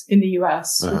was in the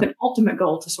U.S. with an ultimate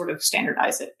goal to sort of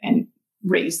standardize it and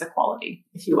raise the quality,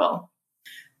 if you will.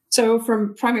 So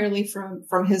primarily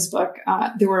from his book,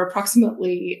 there were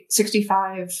approximately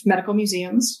 65 medical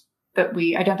museums that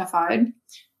we identified.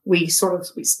 We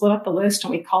split up the list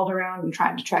and we called around and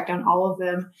tried to track down all of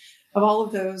them. Of all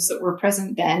of those that were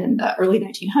present then in the early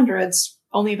 1900s,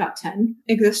 only about 10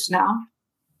 exist now.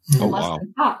 Oh, less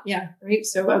than 5, yeah, right.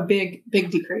 So a big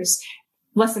decrease.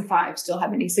 Less than 5 still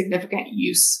have any significant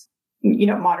use,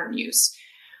 modern use.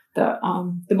 The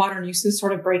modern uses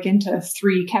sort of break into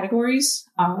 3 categories.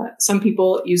 Some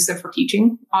people use them for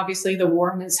teaching. Obviously, the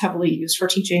Warren is heavily used for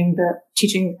teaching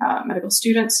medical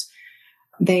students.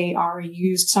 They are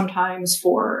used sometimes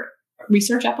for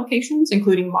research applications,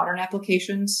 including modern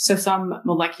applications. So some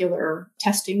molecular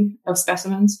testing of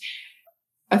specimens.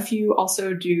 A few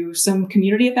also do some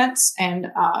community events and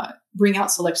bring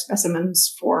out select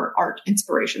specimens for art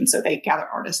inspiration. So they gather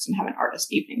artists and have an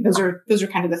artist evening. Those are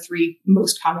kind of the 3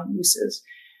 most common uses.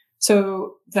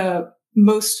 So the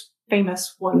most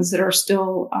famous ones that are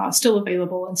still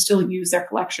available and still use their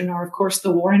collection are, of course,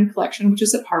 the Warren Collection, which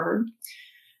is at Harvard,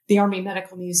 the Army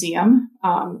Medical Museum,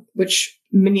 which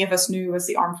many of us knew as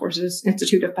the Armed Forces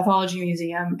Institute of Pathology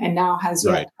Museum, and now has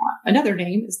another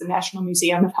name, is the National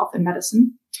Museum of Health and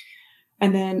Medicine.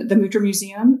 And then the Mutter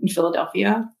Museum in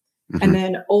Philadelphia, and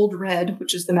then Old Red,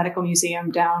 which is the medical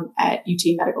museum down at UT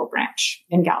Medical Branch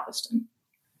in Galveston.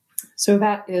 So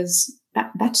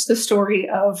that's the story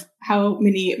of how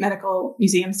many medical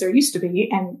museums there used to be,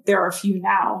 and there are a few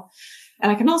now.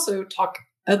 And I can also talk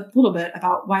a little bit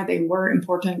about why they were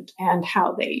important and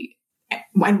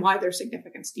why their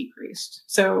significance decreased.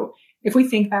 So if we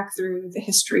think back through the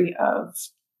history of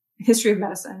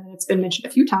medicine, and it's been mentioned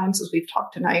a few times as we've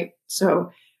talked tonight. So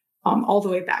all the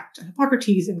way back to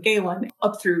Hippocrates and Galen,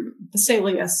 up through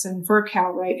Vesalius and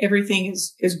Virchow, right? Everything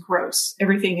is gross.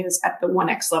 Everything is at the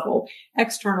 1x level,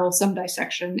 external, some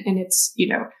dissection. And it's,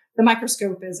 the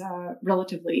microscope is a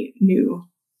relatively new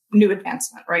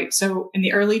advancement, right? So in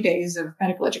the early days of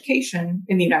medical education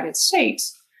in the United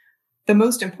States, the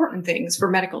most important things for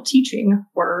medical teaching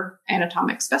were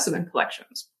anatomic specimen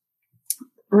collections.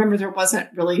 Remember, there wasn't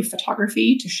really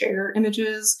photography to share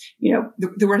images.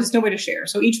 There was no way to share.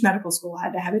 So each medical school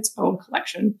had to have its own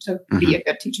collection to be a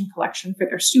good teaching collection for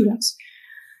their students.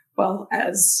 Well,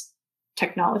 as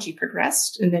technology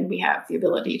progressed, and then we have the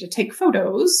ability to take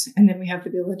photos, and then we have the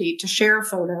ability to share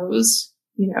photos,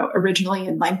 originally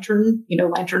in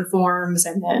lantern forms,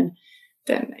 and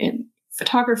then in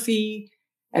photography,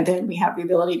 and then we have the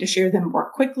ability to share them more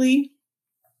quickly.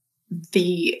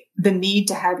 The need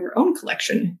to have your own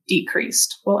collection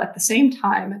decreased. Well, at the same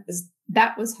time as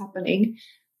that was happening,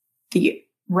 the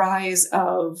rise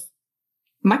of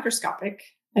microscopic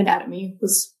anatomy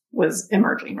was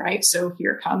emerging, right? So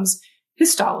here comes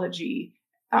histology.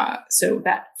 So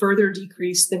that further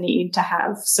decreased the need to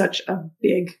have such a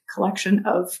big collection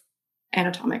of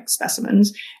anatomic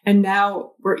specimens. And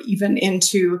now we're even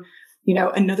into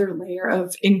another layer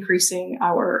of increasing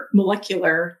our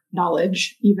molecular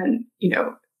knowledge, even,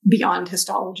 beyond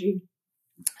histology.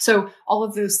 So all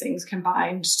of those things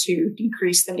combined to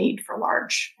decrease the need for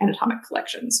large anatomic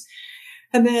collections.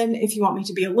 And then if you want me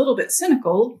to be a little bit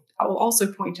cynical, I will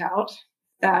also point out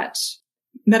that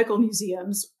medical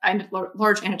museums and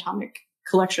large anatomic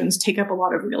collections take up a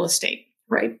lot of real estate,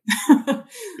 right?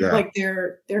 Yeah. Like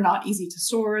they're not easy to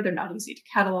store. They're not easy to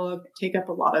catalog. They take up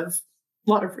a lot of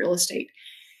real estate.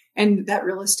 And that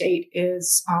real estate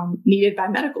is needed by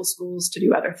medical schools to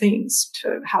do other things,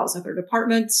 to house other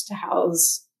departments, to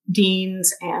house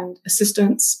deans and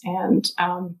assistants, and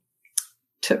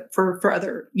for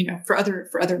other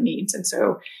needs. And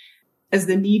so as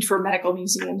the need for medical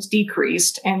museums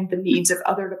decreased and the needs of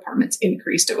other departments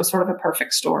increased, it was sort of a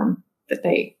perfect storm that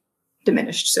they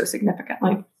diminished so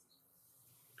significantly.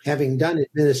 Having done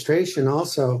administration,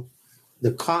 also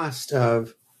the cost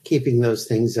of keeping those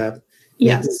things up,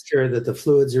 making sure that the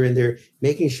fluids are in there,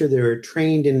 making sure there are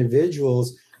trained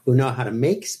individuals who know how to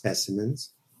make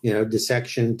specimens,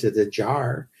 dissection to the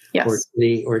jar,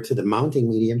 or to the mounting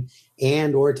medium,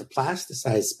 and or to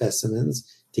plasticize specimens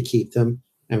to keep them.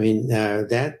 I mean,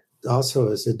 that also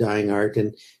is a dying art,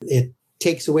 and it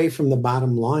takes away from the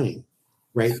bottom line,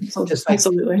 right? Just like,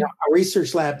 absolutely. A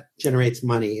research lab generates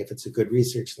money if it's a good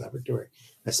research laboratory.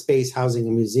 A space housing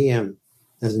a museum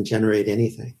doesn't generate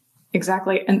anything.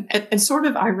 Exactly. And sort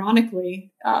of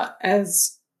ironically,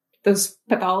 as those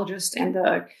pathologists and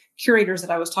the curators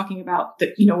that I was talking about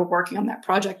that, were working on that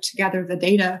project to gather the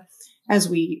data, as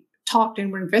we talked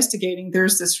and were investigating,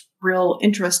 there's this real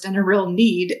interest and a real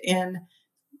need in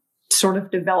sort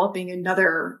of developing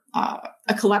another,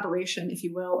 a collaboration, if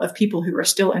you will, of people who are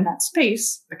still in that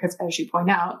space, because as you point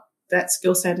out, that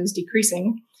skill set is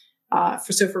decreasing.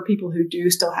 So for people who do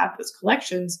still have those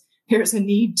collections, there's a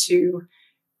need to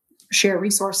share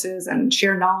resources and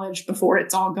share knowledge before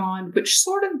it's all gone, which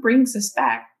sort of brings us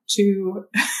back to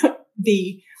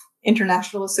the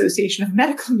International Association of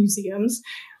Medical Museums,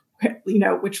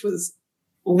 which was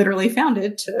literally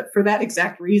founded for that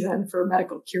exact reason, for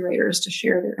medical curators to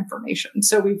share their information.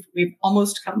 So we've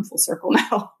almost come full circle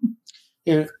now.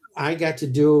 I got to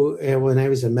do, when I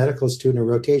was a medical student, a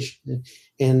rotation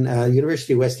in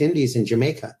University of West Indies in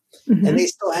Jamaica. Mm-hmm. And they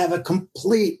still have a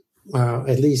complete,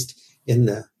 at least in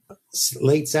the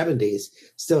late 70s,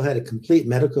 still had a complete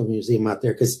medical museum out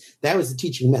there because that was the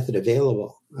teaching method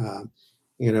available.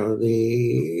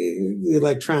 The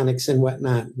electronics and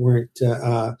whatnot weren't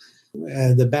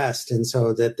the best. And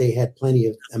so that they had plenty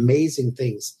of amazing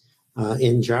things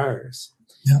in jars,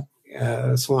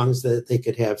 as long as they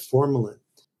could have formalin.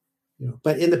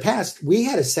 But in the past, we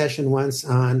had a session once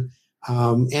on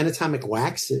anatomic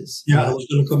waxes. Yeah, I was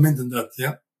going to comment on that.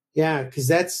 Yeah. Yeah, because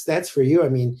that's for you. I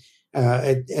mean,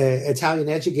 Italian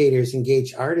educators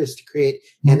engage artists to create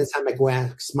anatomic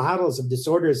wax models of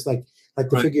disorders like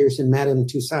the figures in Madame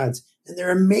Tussauds. And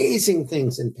they're amazing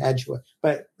things in Padua.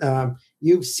 But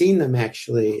you've seen them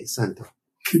actually, Santo.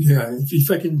 Yeah, if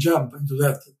I can jump into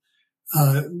that.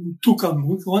 Two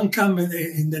comments. One comment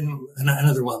and then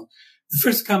another one. The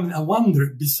first comment, I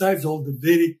wonder, besides all the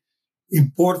very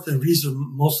important reasons,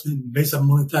 mostly based on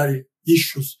monetary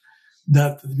issues,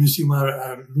 that the museum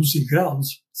are losing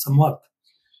grounds somewhat.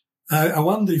 I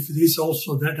wonder if there is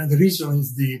also that the reason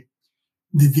is the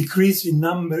decrease in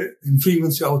number and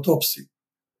frequency of autopsy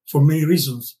for many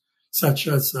reasons, such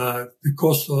as the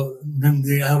cost of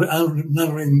the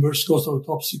non-reimbursed cost of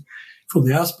autopsy for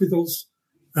the hospitals,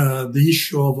 the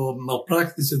issue of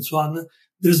malpractice and so on.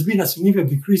 There's been a significant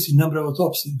decrease in number of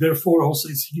autopsies, therefore also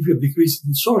a significant decrease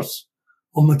in source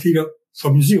of material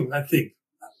for museum, I think.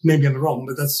 Maybe I'm wrong,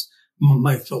 but that's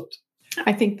my thought.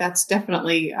 I think that's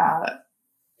definitely,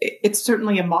 it's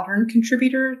certainly a modern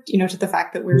contributor, to the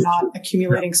fact that we're not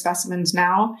accumulating specimens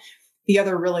now. The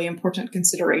other really important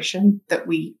consideration that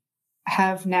we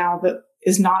have now that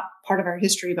is not part of our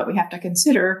history, but we have to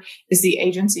consider, is the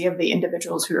agency of the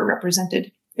individuals who are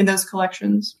represented in those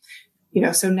collections.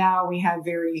 So now we have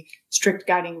very strict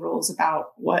guiding rules about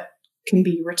what can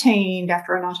be retained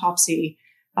after an autopsy.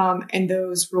 And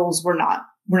those rules were not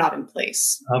in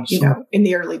place, in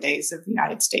the early days of the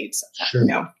United States. Sure.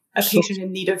 A patient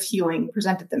in need of healing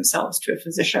presented themselves to a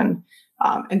physician.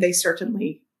 And they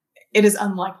certainly, it is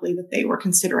unlikely that they were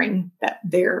considering that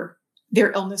their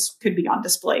illness could be on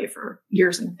display for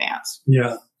years in advance.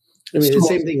 Yeah. I mean, the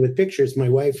same thing with pictures. My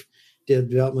wife did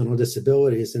developmental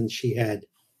disabilities, and she had,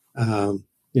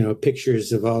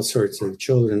 pictures of all sorts of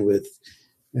children with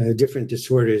different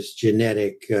disorders,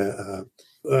 genetic,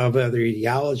 of other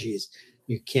etiologies.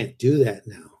 You can't do that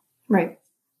now. Right.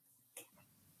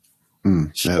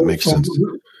 That makes sense.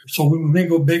 So we may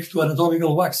go back to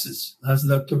anatomical waxes, as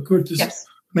Dr. Curtis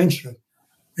mentioned.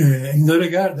 In that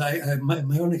regard,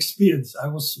 my own experience, I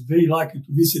was very lucky to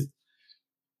visit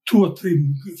 2 or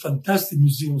 3 fantastic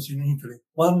museums in Italy.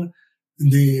 One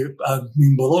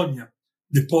in Bologna,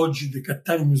 the Poggi, the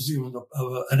Catania Museum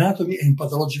of Anatomy and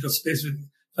Pathological Specimen,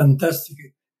 fantastic.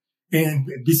 And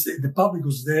the public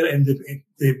was there, and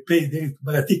they pay to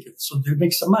buy a ticket, so they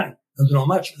make some money. I don't know how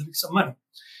much, but they make some money.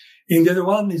 And the other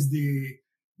one is the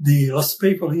La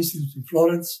Spezia Institute in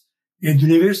Florence and the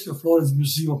University of Florence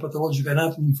Museum of Pathological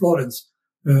Anatomy in Florence,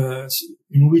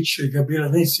 in which Gabriele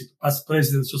Nessi, past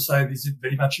president of the society, is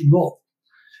very much involved.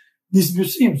 These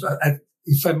museums,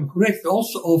 if I'm correct,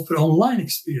 also offer online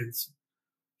experience.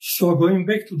 So going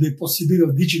back to the possibility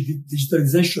of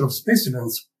digitalization of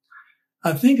specimens,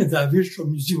 I think that the virtual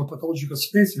museum of pathological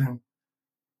specimen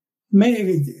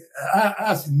may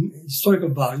has historical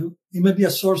value. It may be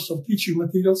a source of teaching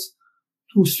materials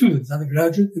to students,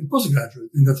 undergraduate and postgraduate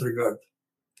in that regard.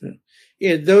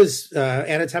 Yeah, those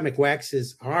anatomic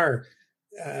waxes are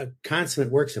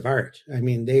consummate works of art. I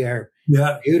mean, they are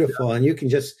beautiful, and you can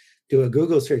just do a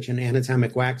Google search on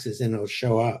anatomic waxes and it'll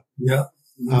show up. Yeah.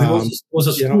 There was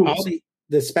a school.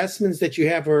 the specimens that you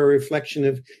have are a reflection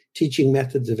of teaching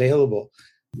methods available.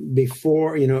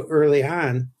 Before, early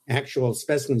on, actual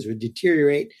specimens would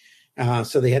deteriorate.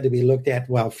 So they had to be looked at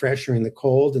while fresh or in the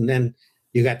cold. And then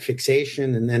you got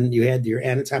fixation, and then you had your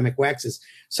anatomic waxes.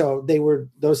 So they were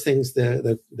those things,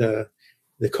 the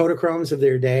Kodachromes of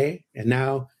their day. And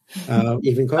now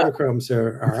even Kodachromes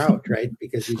are out, right?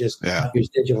 Because you just use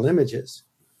digital images.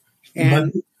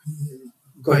 And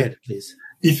go ahead, please.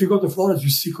 If you go to Florence, you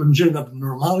see congenital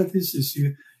abnormalities, you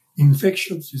see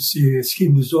infections, you see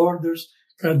skin disorders,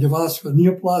 cardiovascular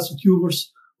neoplasm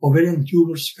tumors, ovarian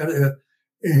tumors,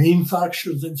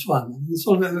 infarctions, and so on. It's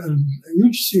all a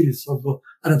huge series of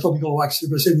anatomical waxes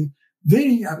representing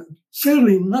very,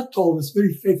 fairly, not always,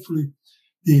 very faithfully,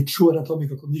 the true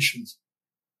anatomical conditions.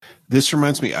 This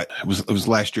reminds me, it was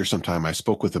last year sometime, I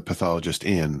spoke with a pathologist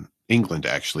in England,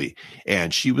 actually,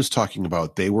 and she was talking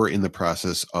about they were in the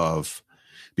process of,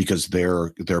 because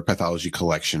their pathology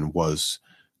collection was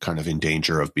kind of in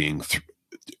danger of being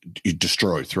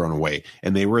destroyed, thrown away,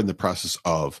 and they were in the process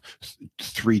of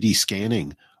 3D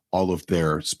scanning all of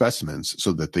their specimens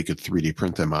so that they could 3D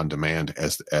print them on demand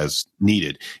as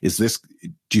needed.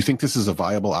 Do you think this is a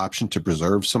viable option to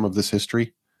preserve some of this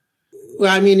history?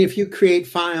 Well, I mean, if you create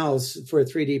files for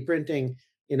 3D printing,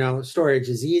 storage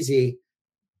is easy.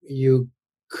 You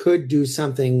could do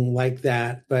something like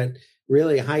that, but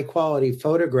really high quality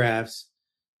photographs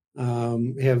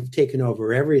have taken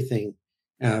over everything.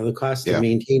 The cost of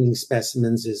maintaining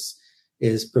specimens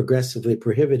is progressively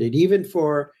prohibited, even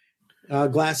for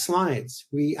glass slides.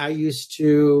 I used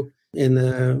to, in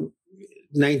the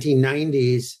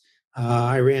 1990s,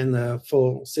 I ran the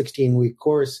full 16-week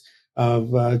course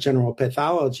of general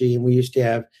pathology, and we used to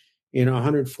have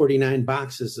 149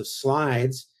 boxes of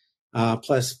slides,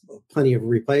 plus plenty of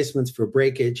replacements for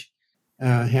breakage.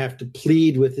 Have to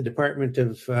plead with the Department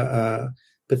of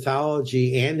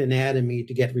Pathology and Anatomy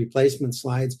to get replacement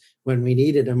slides when we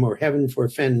needed them, or heaven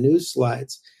forfend new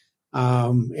slides.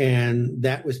 And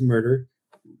that was murder.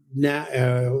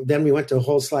 Now, then we went to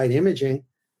whole slide imaging,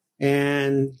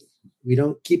 and we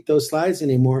don't keep those slides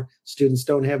anymore. Students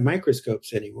don't have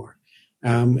microscopes anymore.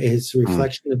 It's a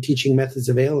reflection of teaching methods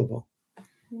available.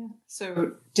 Yeah.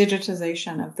 So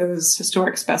digitization of those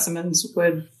historic specimens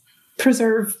would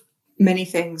preserve many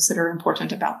things that are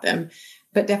important about them,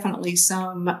 but definitely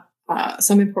some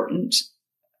important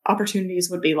opportunities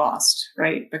would be lost,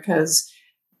 right? Because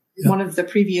one of the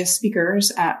previous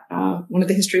speakers at one of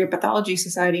the History of Pathology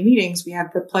Society meetings, we had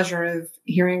the pleasure of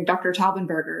hearing Dr.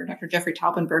 Jeffrey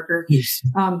Taubenberger,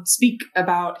 speak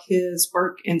about his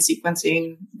work in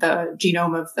sequencing the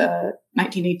genome of the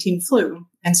 1918 flu.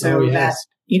 And so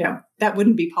that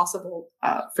wouldn't be possible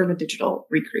from a digital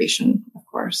recreation, of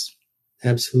course.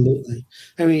 Absolutely.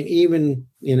 I mean, even,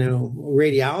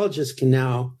 radiologists can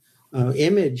now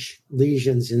image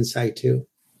lesions in situ,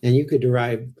 and you could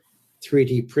derive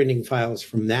 3D printing files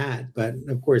from that. But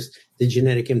of course, the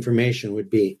genetic information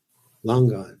would be long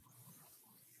gone.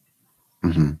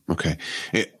 Mm-hmm. Okay.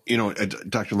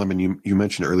 Dr. Lemon, you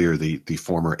mentioned earlier the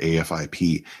former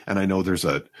AFIP, and I know there's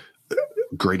a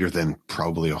greater than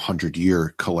probably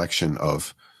 100-year collection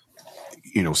of,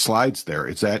 slides there.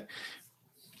 Is that,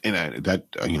 and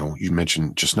you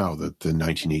mentioned just now the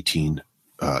 1918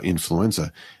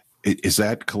 influenza. Is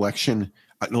that collection,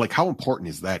 how important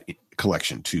is that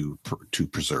collection to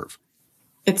preserve?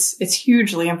 It's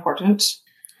hugely important.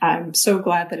 I'm so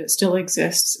glad that it still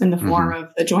exists in the form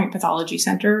of the Joint Pathology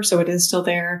Center. So it is still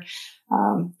there.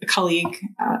 A colleague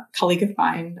of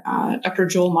mine, Dr.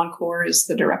 Joel Moncourt, is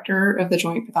the director of the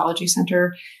Joint Pathology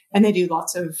Center, and they do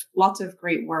lots of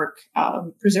great work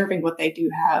preserving what they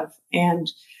do have and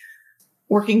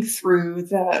working through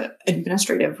the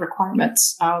administrative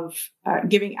requirements of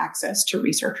giving access to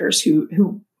researchers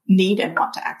who need and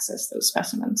want to access those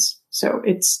specimens. So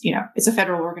it's a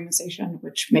federal organization,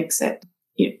 which makes it,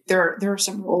 there are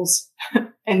some rules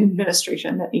and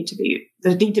administration that need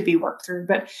to be worked through,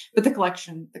 but the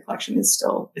collection is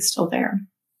still there.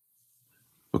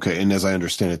 Okay. And as I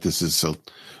understand it, this is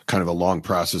kind of a long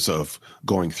process of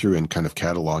going through and kind of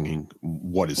cataloging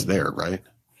what is there, right?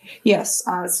 Yes.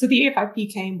 So the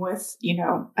AFIP came with,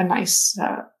 a nice,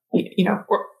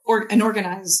 or an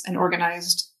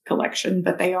organized collection,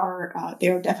 but they are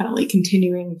definitely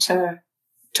continuing to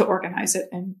organize it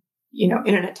and, in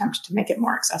an attempt to make it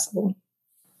more accessible.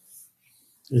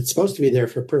 It's supposed to be there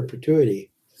for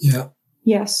perpetuity. Yeah.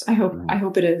 Yes. I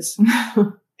hope it is.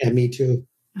 And me too.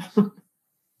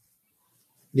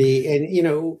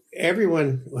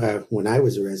 Everyone, when I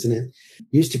was a resident,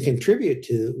 used to contribute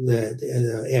to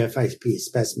the AFIP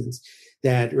specimens.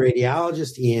 that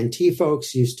radiologists, ENT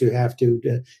folks used to have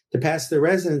to pass their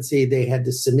residency, they had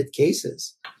to submit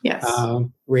cases. Yes.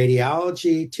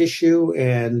 Radiology, tissue,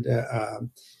 and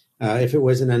if it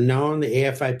was an unknown, the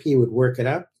AFIP would work it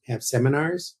up, have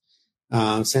seminars,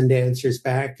 send answers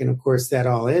back. And of course, that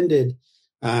all ended.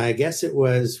 I guess it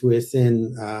was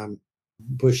within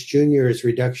Bush Jr.'s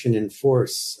reduction in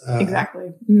force.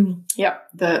 Exactly. Yep.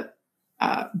 The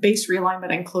base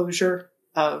realignment and closure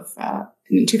of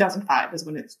in 2005 is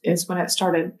when it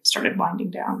started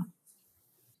winding down.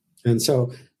 And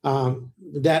so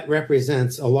that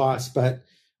represents a loss, but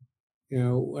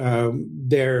the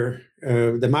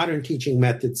modern teaching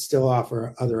methods still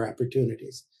offer other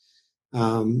opportunities,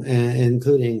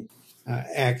 including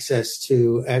access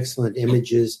to excellent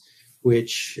images,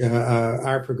 which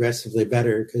are progressively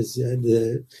better because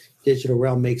the digital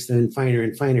realm makes them finer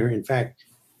and finer. In fact,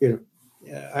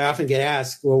 I often get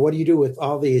asked, well, what do you do with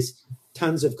all these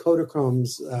tons of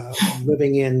Kodachromes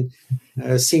living in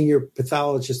a senior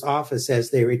pathologist's office as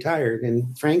they retired?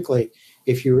 And frankly,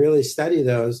 if you really study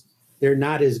those, they're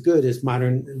not as good as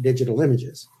modern digital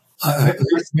images.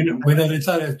 When I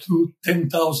retire, I threw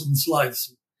 10,000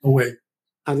 slides away.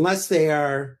 Unless they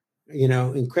are,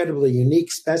 incredibly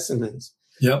unique specimens,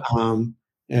 and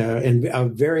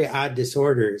very odd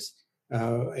disorders,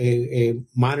 a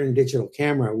modern digital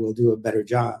camera will do a better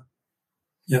job.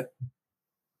 Yeah.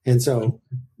 And so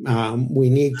we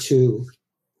need to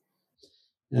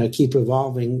keep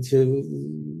evolving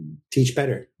to teach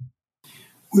better.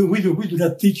 We do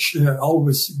not teach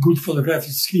always good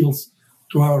photographic skills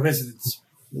to our residents.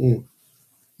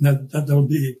 That will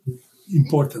be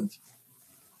important.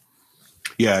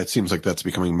 Yeah, it seems like that's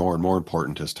becoming more and more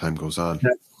important as time goes on.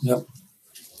 Yeah.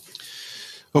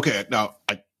 Okay, now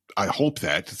I hope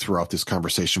that throughout this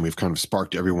conversation we've kind of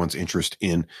sparked everyone's interest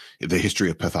in the history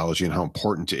of pathology and how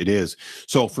important it is.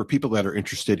 So for people that are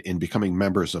interested in becoming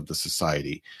members of the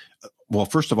society, well,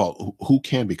 first of all, who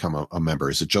can become a member?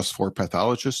 Is it just for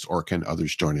pathologists or can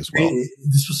others join as well?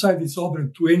 The society is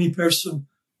open to any person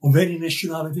of any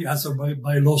nationality as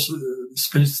by law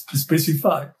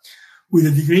specified with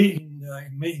a degree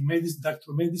in medicine,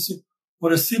 doctor of medicine,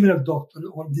 or a similar doctorate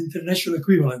or the international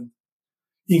equivalent,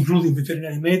 including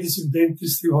veterinary medicine,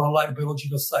 dentistry, or allied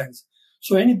biological science.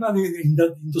 So anybody in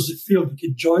those field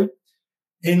can join,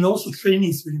 and also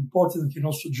trainees, very important, can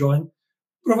also join,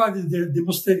 provided they're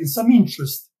demonstrating some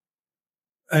interest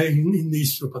in the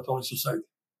history of pathology society,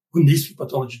 in the history of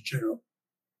pathology in general.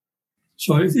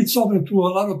 So it's open to a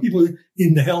lot of people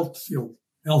in the health field,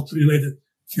 health-related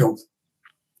field.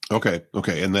 Okay.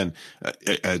 And then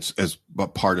as a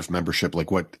part of membership,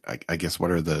 like what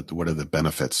are the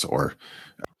benefits or?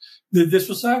 The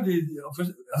society,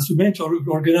 as we mentioned,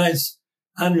 organize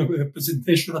annual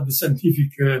presentation at the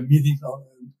scientific meeting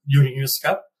during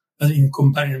USCAP, as in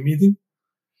companion meeting.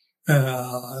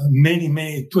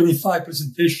 Many 25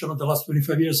 presentations of the last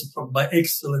 25 years by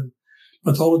excellent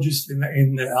pathologists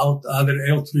and other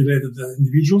health-related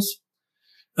individuals.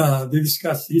 They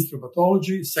discuss the history of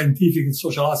pathology, scientific and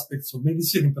social aspects of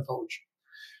medicine and pathology.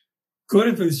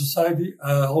 Currently, the society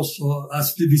also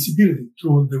has the visibility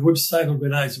through the website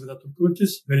organized by Dr.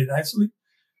 Curtis very nicely,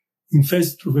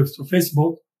 through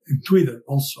Facebook and Twitter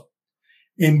also.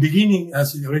 And beginning,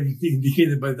 as already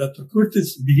indicated by Dr.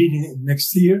 Curtis, beginning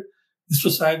next year, the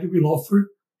society will offer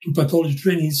to pathology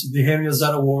trainees the Henry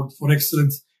Azar Award for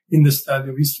Excellence in the Study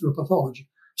of History of Pathology.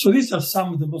 So these are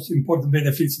some of the most important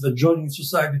benefits that joining the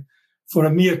society for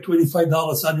a mere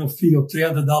 $25 annual fee of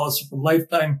 $300 for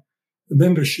lifetime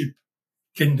membership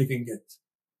they can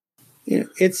get.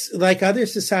 It's like other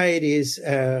societies,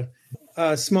 a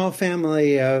small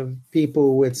family of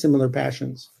people with similar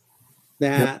passions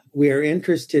that we are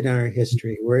interested in our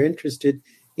history. We're interested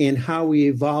in how we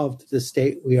evolved to the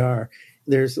state we are.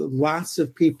 There's lots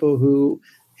of people who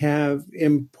have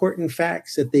important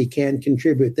facts that they can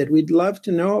contribute that we'd love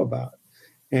to know about.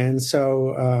 And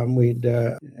so we'd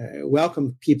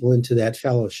welcome people into that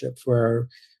fellowship for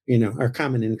our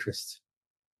common interests.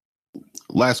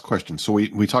 Last question. So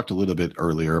we talked a little bit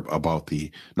earlier about the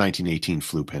 1918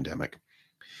 flu pandemic.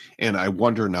 And I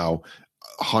wonder now,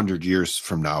 100 years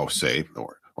from now, say,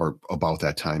 or about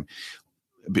that time,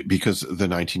 because the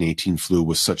 1918 flu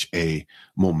was such a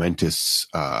momentous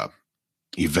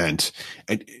event.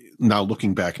 And now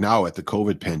looking back now at the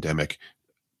COVID pandemic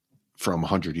from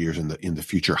 100 years in the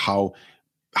future, how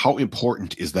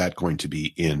important is that going to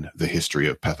be in the history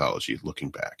of pathology looking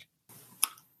back?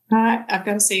 I've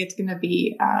got to say it's going to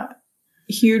be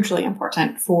hugely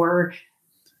important for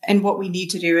And what we need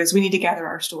to do is we need to gather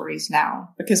our stories now,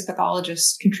 because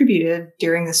pathologists contributed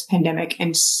during this pandemic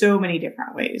in so many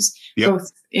different ways,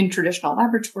 both in traditional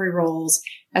laboratory roles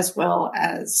as well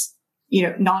as,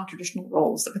 non-traditional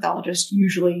roles that pathologists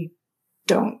usually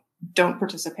don't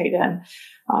participate in.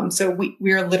 So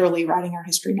we are literally writing our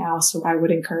history now. So I would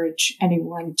encourage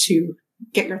anyone to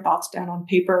get your thoughts down on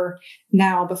paper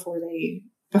now before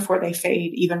they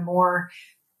fade even more.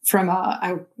 I'm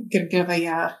going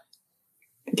to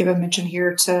give a mention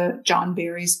here to John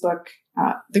Barry's book,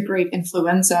 The Great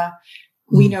Influenza.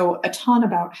 We know a ton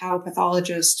about how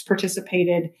pathologists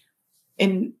participated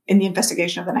in the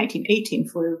investigation of the 1918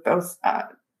 flu, both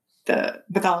the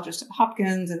pathologist at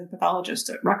Hopkins and the pathologist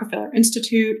at Rockefeller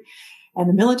Institute and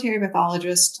the military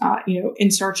pathologist, in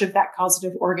search of that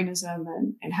causative organism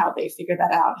and how they figured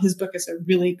that out. His book is a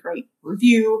really great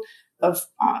review of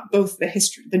both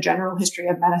the general history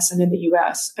of medicine in the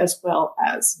U.S., as well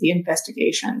as the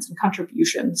investigations and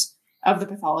contributions of the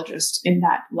pathologists in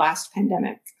that last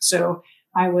pandemic. So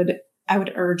I would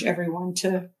urge everyone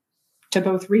to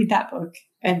both read that book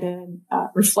and then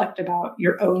reflect about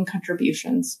your own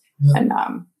contributions. Yeah. And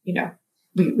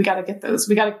we got to get those.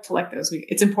 We got to collect those.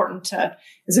 It's important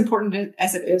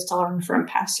as it is to learn from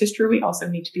past history. We also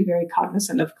need to be very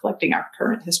cognizant of collecting our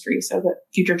current history so that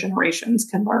future generations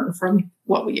can learn from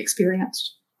what we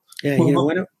experienced. Yeah,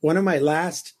 one of my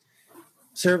last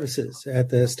services at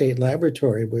the state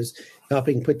laboratory was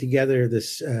helping put together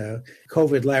this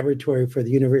COVID laboratory for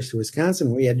the University of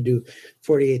Wisconsin. We had to do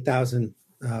 48,000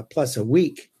 plus a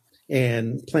week,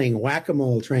 and playing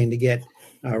whack-a-mole trying to get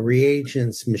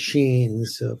reagents,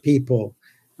 machines, people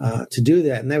to do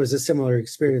that. And that was a similar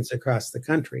experience across the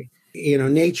country.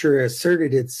 Nature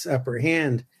asserted its upper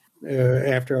hand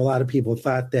after a lot of people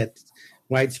thought that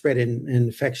widespread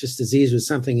infectious disease was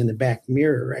something in the back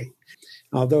mirror, right?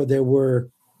 Although there were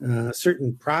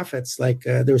certain prophets, like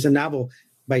there was a novel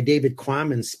by David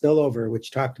Quammen, Spillover,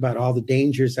 which talked about all the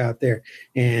dangers out there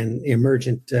and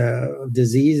emergent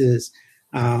diseases.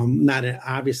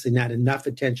 Obviously not enough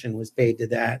attention was paid to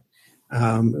that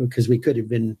because we could have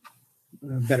been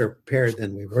better prepared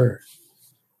than we were.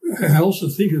 I also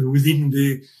think that within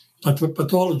the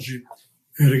pathology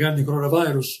regarding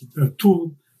coronavirus, there are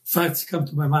two facts come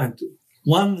to my mind.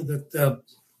 One, that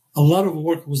a lot of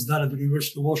work was done at the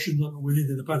University of Washington within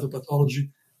the Department of Pathology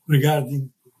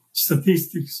regarding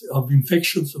statistics of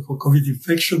infections, of COVID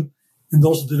infection, and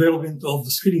also development of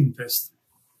the screening test.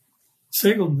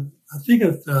 Second, I think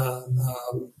that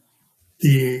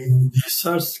the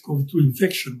SARS-CoV-2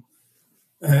 infection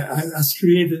has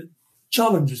created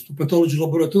challenges to pathology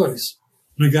laboratories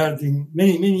regarding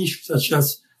many issues, such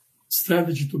as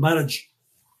strategy to manage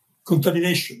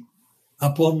contamination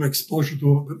upon exposure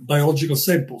to biological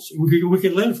samples. We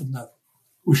can learn from that.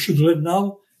 We should learn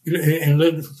now and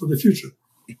learn for the future.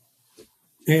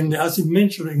 And as you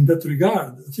mentioned in that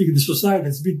regard, I think the society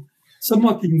has been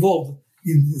somewhat involved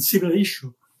in a similar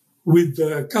issue with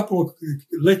a couple of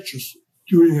lectures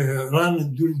during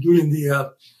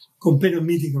the companion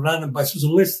meeting run by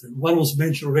Susan Lester. One was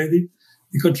mentioned already,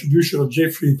 the contribution of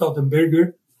Jeffrey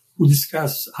Tautenberger, who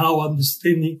discussed how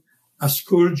understanding a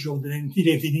scourge of the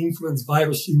 1918 influenza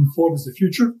virus informs the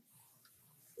future.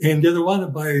 And the other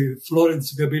one by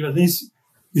Florence Gabriellanesi,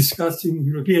 discussing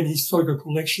European historical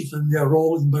collections and their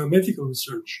role in biomedical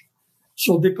research.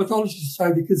 So the pathology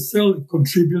society can still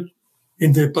contribute,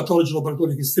 and the pathology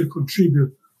laboratory can still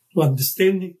contribute to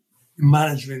understanding and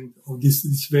management of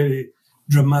this very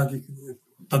dramatic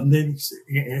pandemics,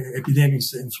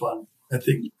 epidemics, and so on, I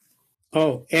think.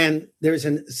 Oh, and there's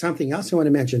something else I want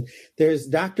to mention. There's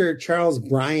Dr. Charles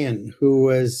Bryan, who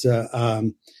was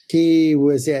he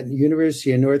was at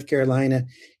University of North Carolina.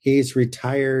 He's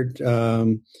retired.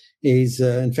 He's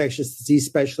an infectious disease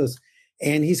specialist,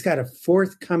 and he's got a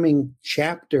forthcoming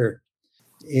chapter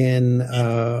in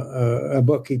a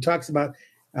book. He talks about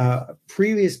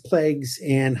previous plagues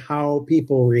and how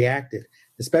people reacted,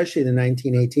 especially the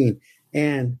 1918.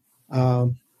 And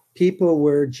people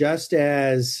were just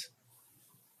as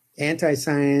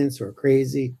anti-science or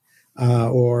crazy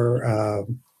or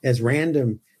as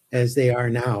random as they are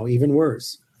now, even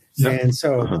worse. Yeah. And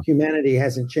so humanity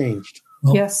hasn't changed.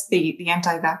 Yes, the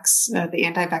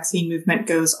anti-vaccine movement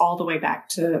goes all the way back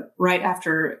to right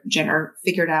after Jenner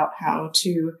figured out how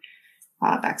to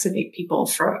vaccinate people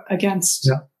against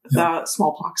the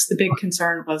smallpox. The big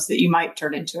concern was that you might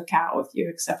turn into a cow if you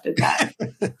accepted that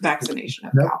vaccination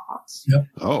of cowpox. Yep.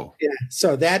 Oh, yeah.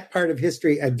 So that part of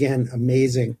history, again,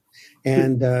 amazing.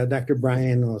 And Dr.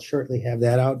 Bryan will shortly have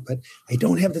that out, but I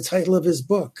don't have the title of his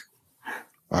book.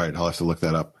 All right, I'll have to look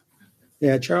that up.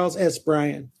 Yeah, Charles S.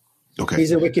 Bryan. Okay.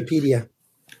 He's at Wikipedia.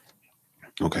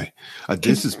 Okay.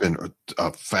 This has been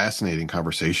a fascinating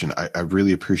conversation. I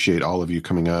really appreciate all of you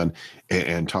coming on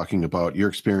and talking about your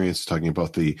experience, talking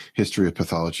about the History of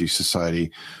Pathology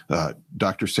Society.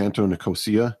 Dr. Santo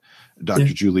Nicosia, Dr.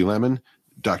 Julie Lemon,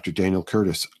 Dr. Daniel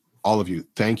Curtis, all of you,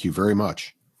 thank you very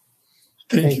much.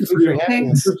 Thank you for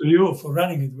having us. Thank you for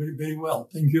running it very, very well.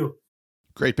 Thank you.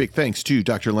 Great big thanks to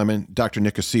Dr. Lemon, Dr.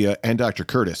 Nicosia, and Dr.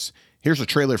 Curtis. Here's a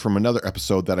trailer from another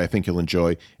episode that I think you'll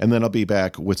enjoy, and then I'll be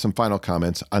back with some final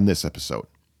comments on this episode.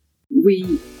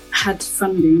 We had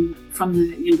funding from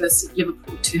the University of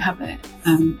Liverpool to have a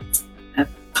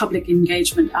public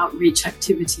engagement outreach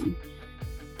activity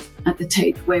at the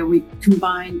Tate where we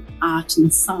combine art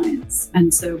and science.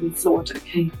 And so we thought,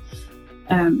 okay,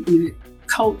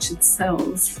 cultured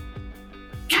cells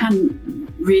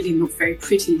can really look very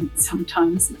pretty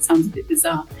sometimes. It sounds a bit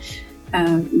bizarre.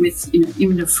 With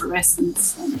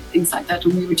immunofluorescence and things like that,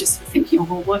 and we were just thinking,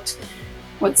 well,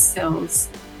 what cells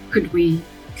could we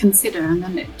consider? And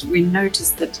then we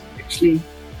noticed that actually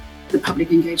the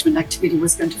public engagement activity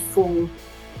was going to fall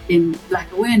in Black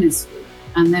Awareness Week,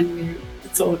 and then we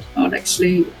thought, oh,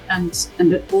 actually, and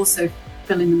it also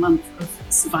fell in the month of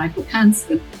Cervical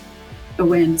Cancer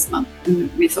Awareness Month,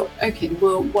 and we thought, okay,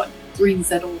 well, what brings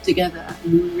that all together?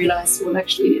 And we realized, well,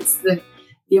 actually, it's the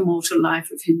immortal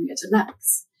life of Henrietta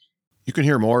Lacks. You can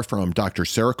hear more from Dr.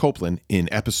 Sarah Copeland in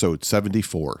episode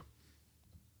 74.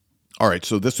 All right,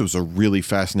 so this was a really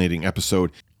fascinating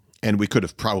episode, and we could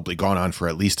have probably gone on for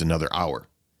at least another hour.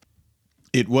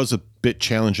 It was a bit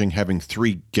challenging having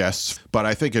 3 guests, but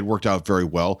I think it worked out very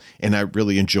well, and I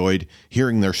really enjoyed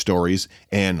hearing their stories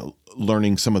and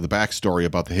learning some of the backstory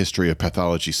about the History of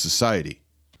Pathology Society.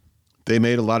 They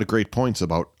made a lot of great points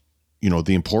about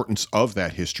the importance of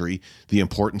that history, the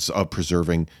importance of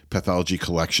preserving pathology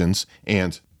collections,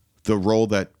 and the role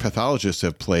that pathologists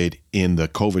have played in the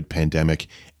COVID pandemic,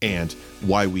 and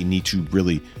why we need to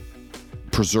really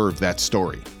preserve that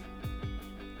story.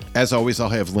 As always, I'll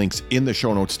have links in the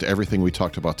show notes to everything we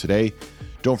talked about today.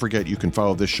 Don't forget, you can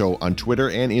follow this show on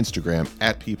Twitter and Instagram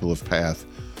at People of Path,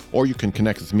 or you can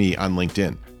connect with me on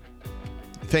LinkedIn.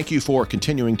 Thank you for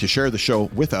continuing to share the show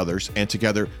with others, and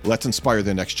together, let's inspire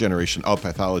the next generation of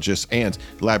pathologists and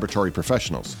laboratory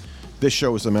professionals. This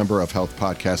show is a member of Health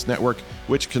Podcast Network,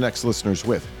 which connects listeners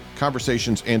with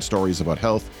conversations and stories about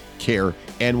health, care,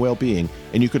 and well-being,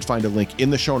 and you could find a link in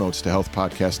the show notes to Health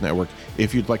Podcast Network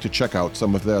if you'd like to check out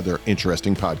some of the other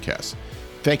interesting podcasts.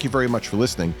 Thank you very much for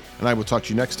listening, and I will talk to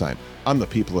you next time on the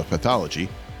People of Pathology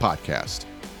podcast.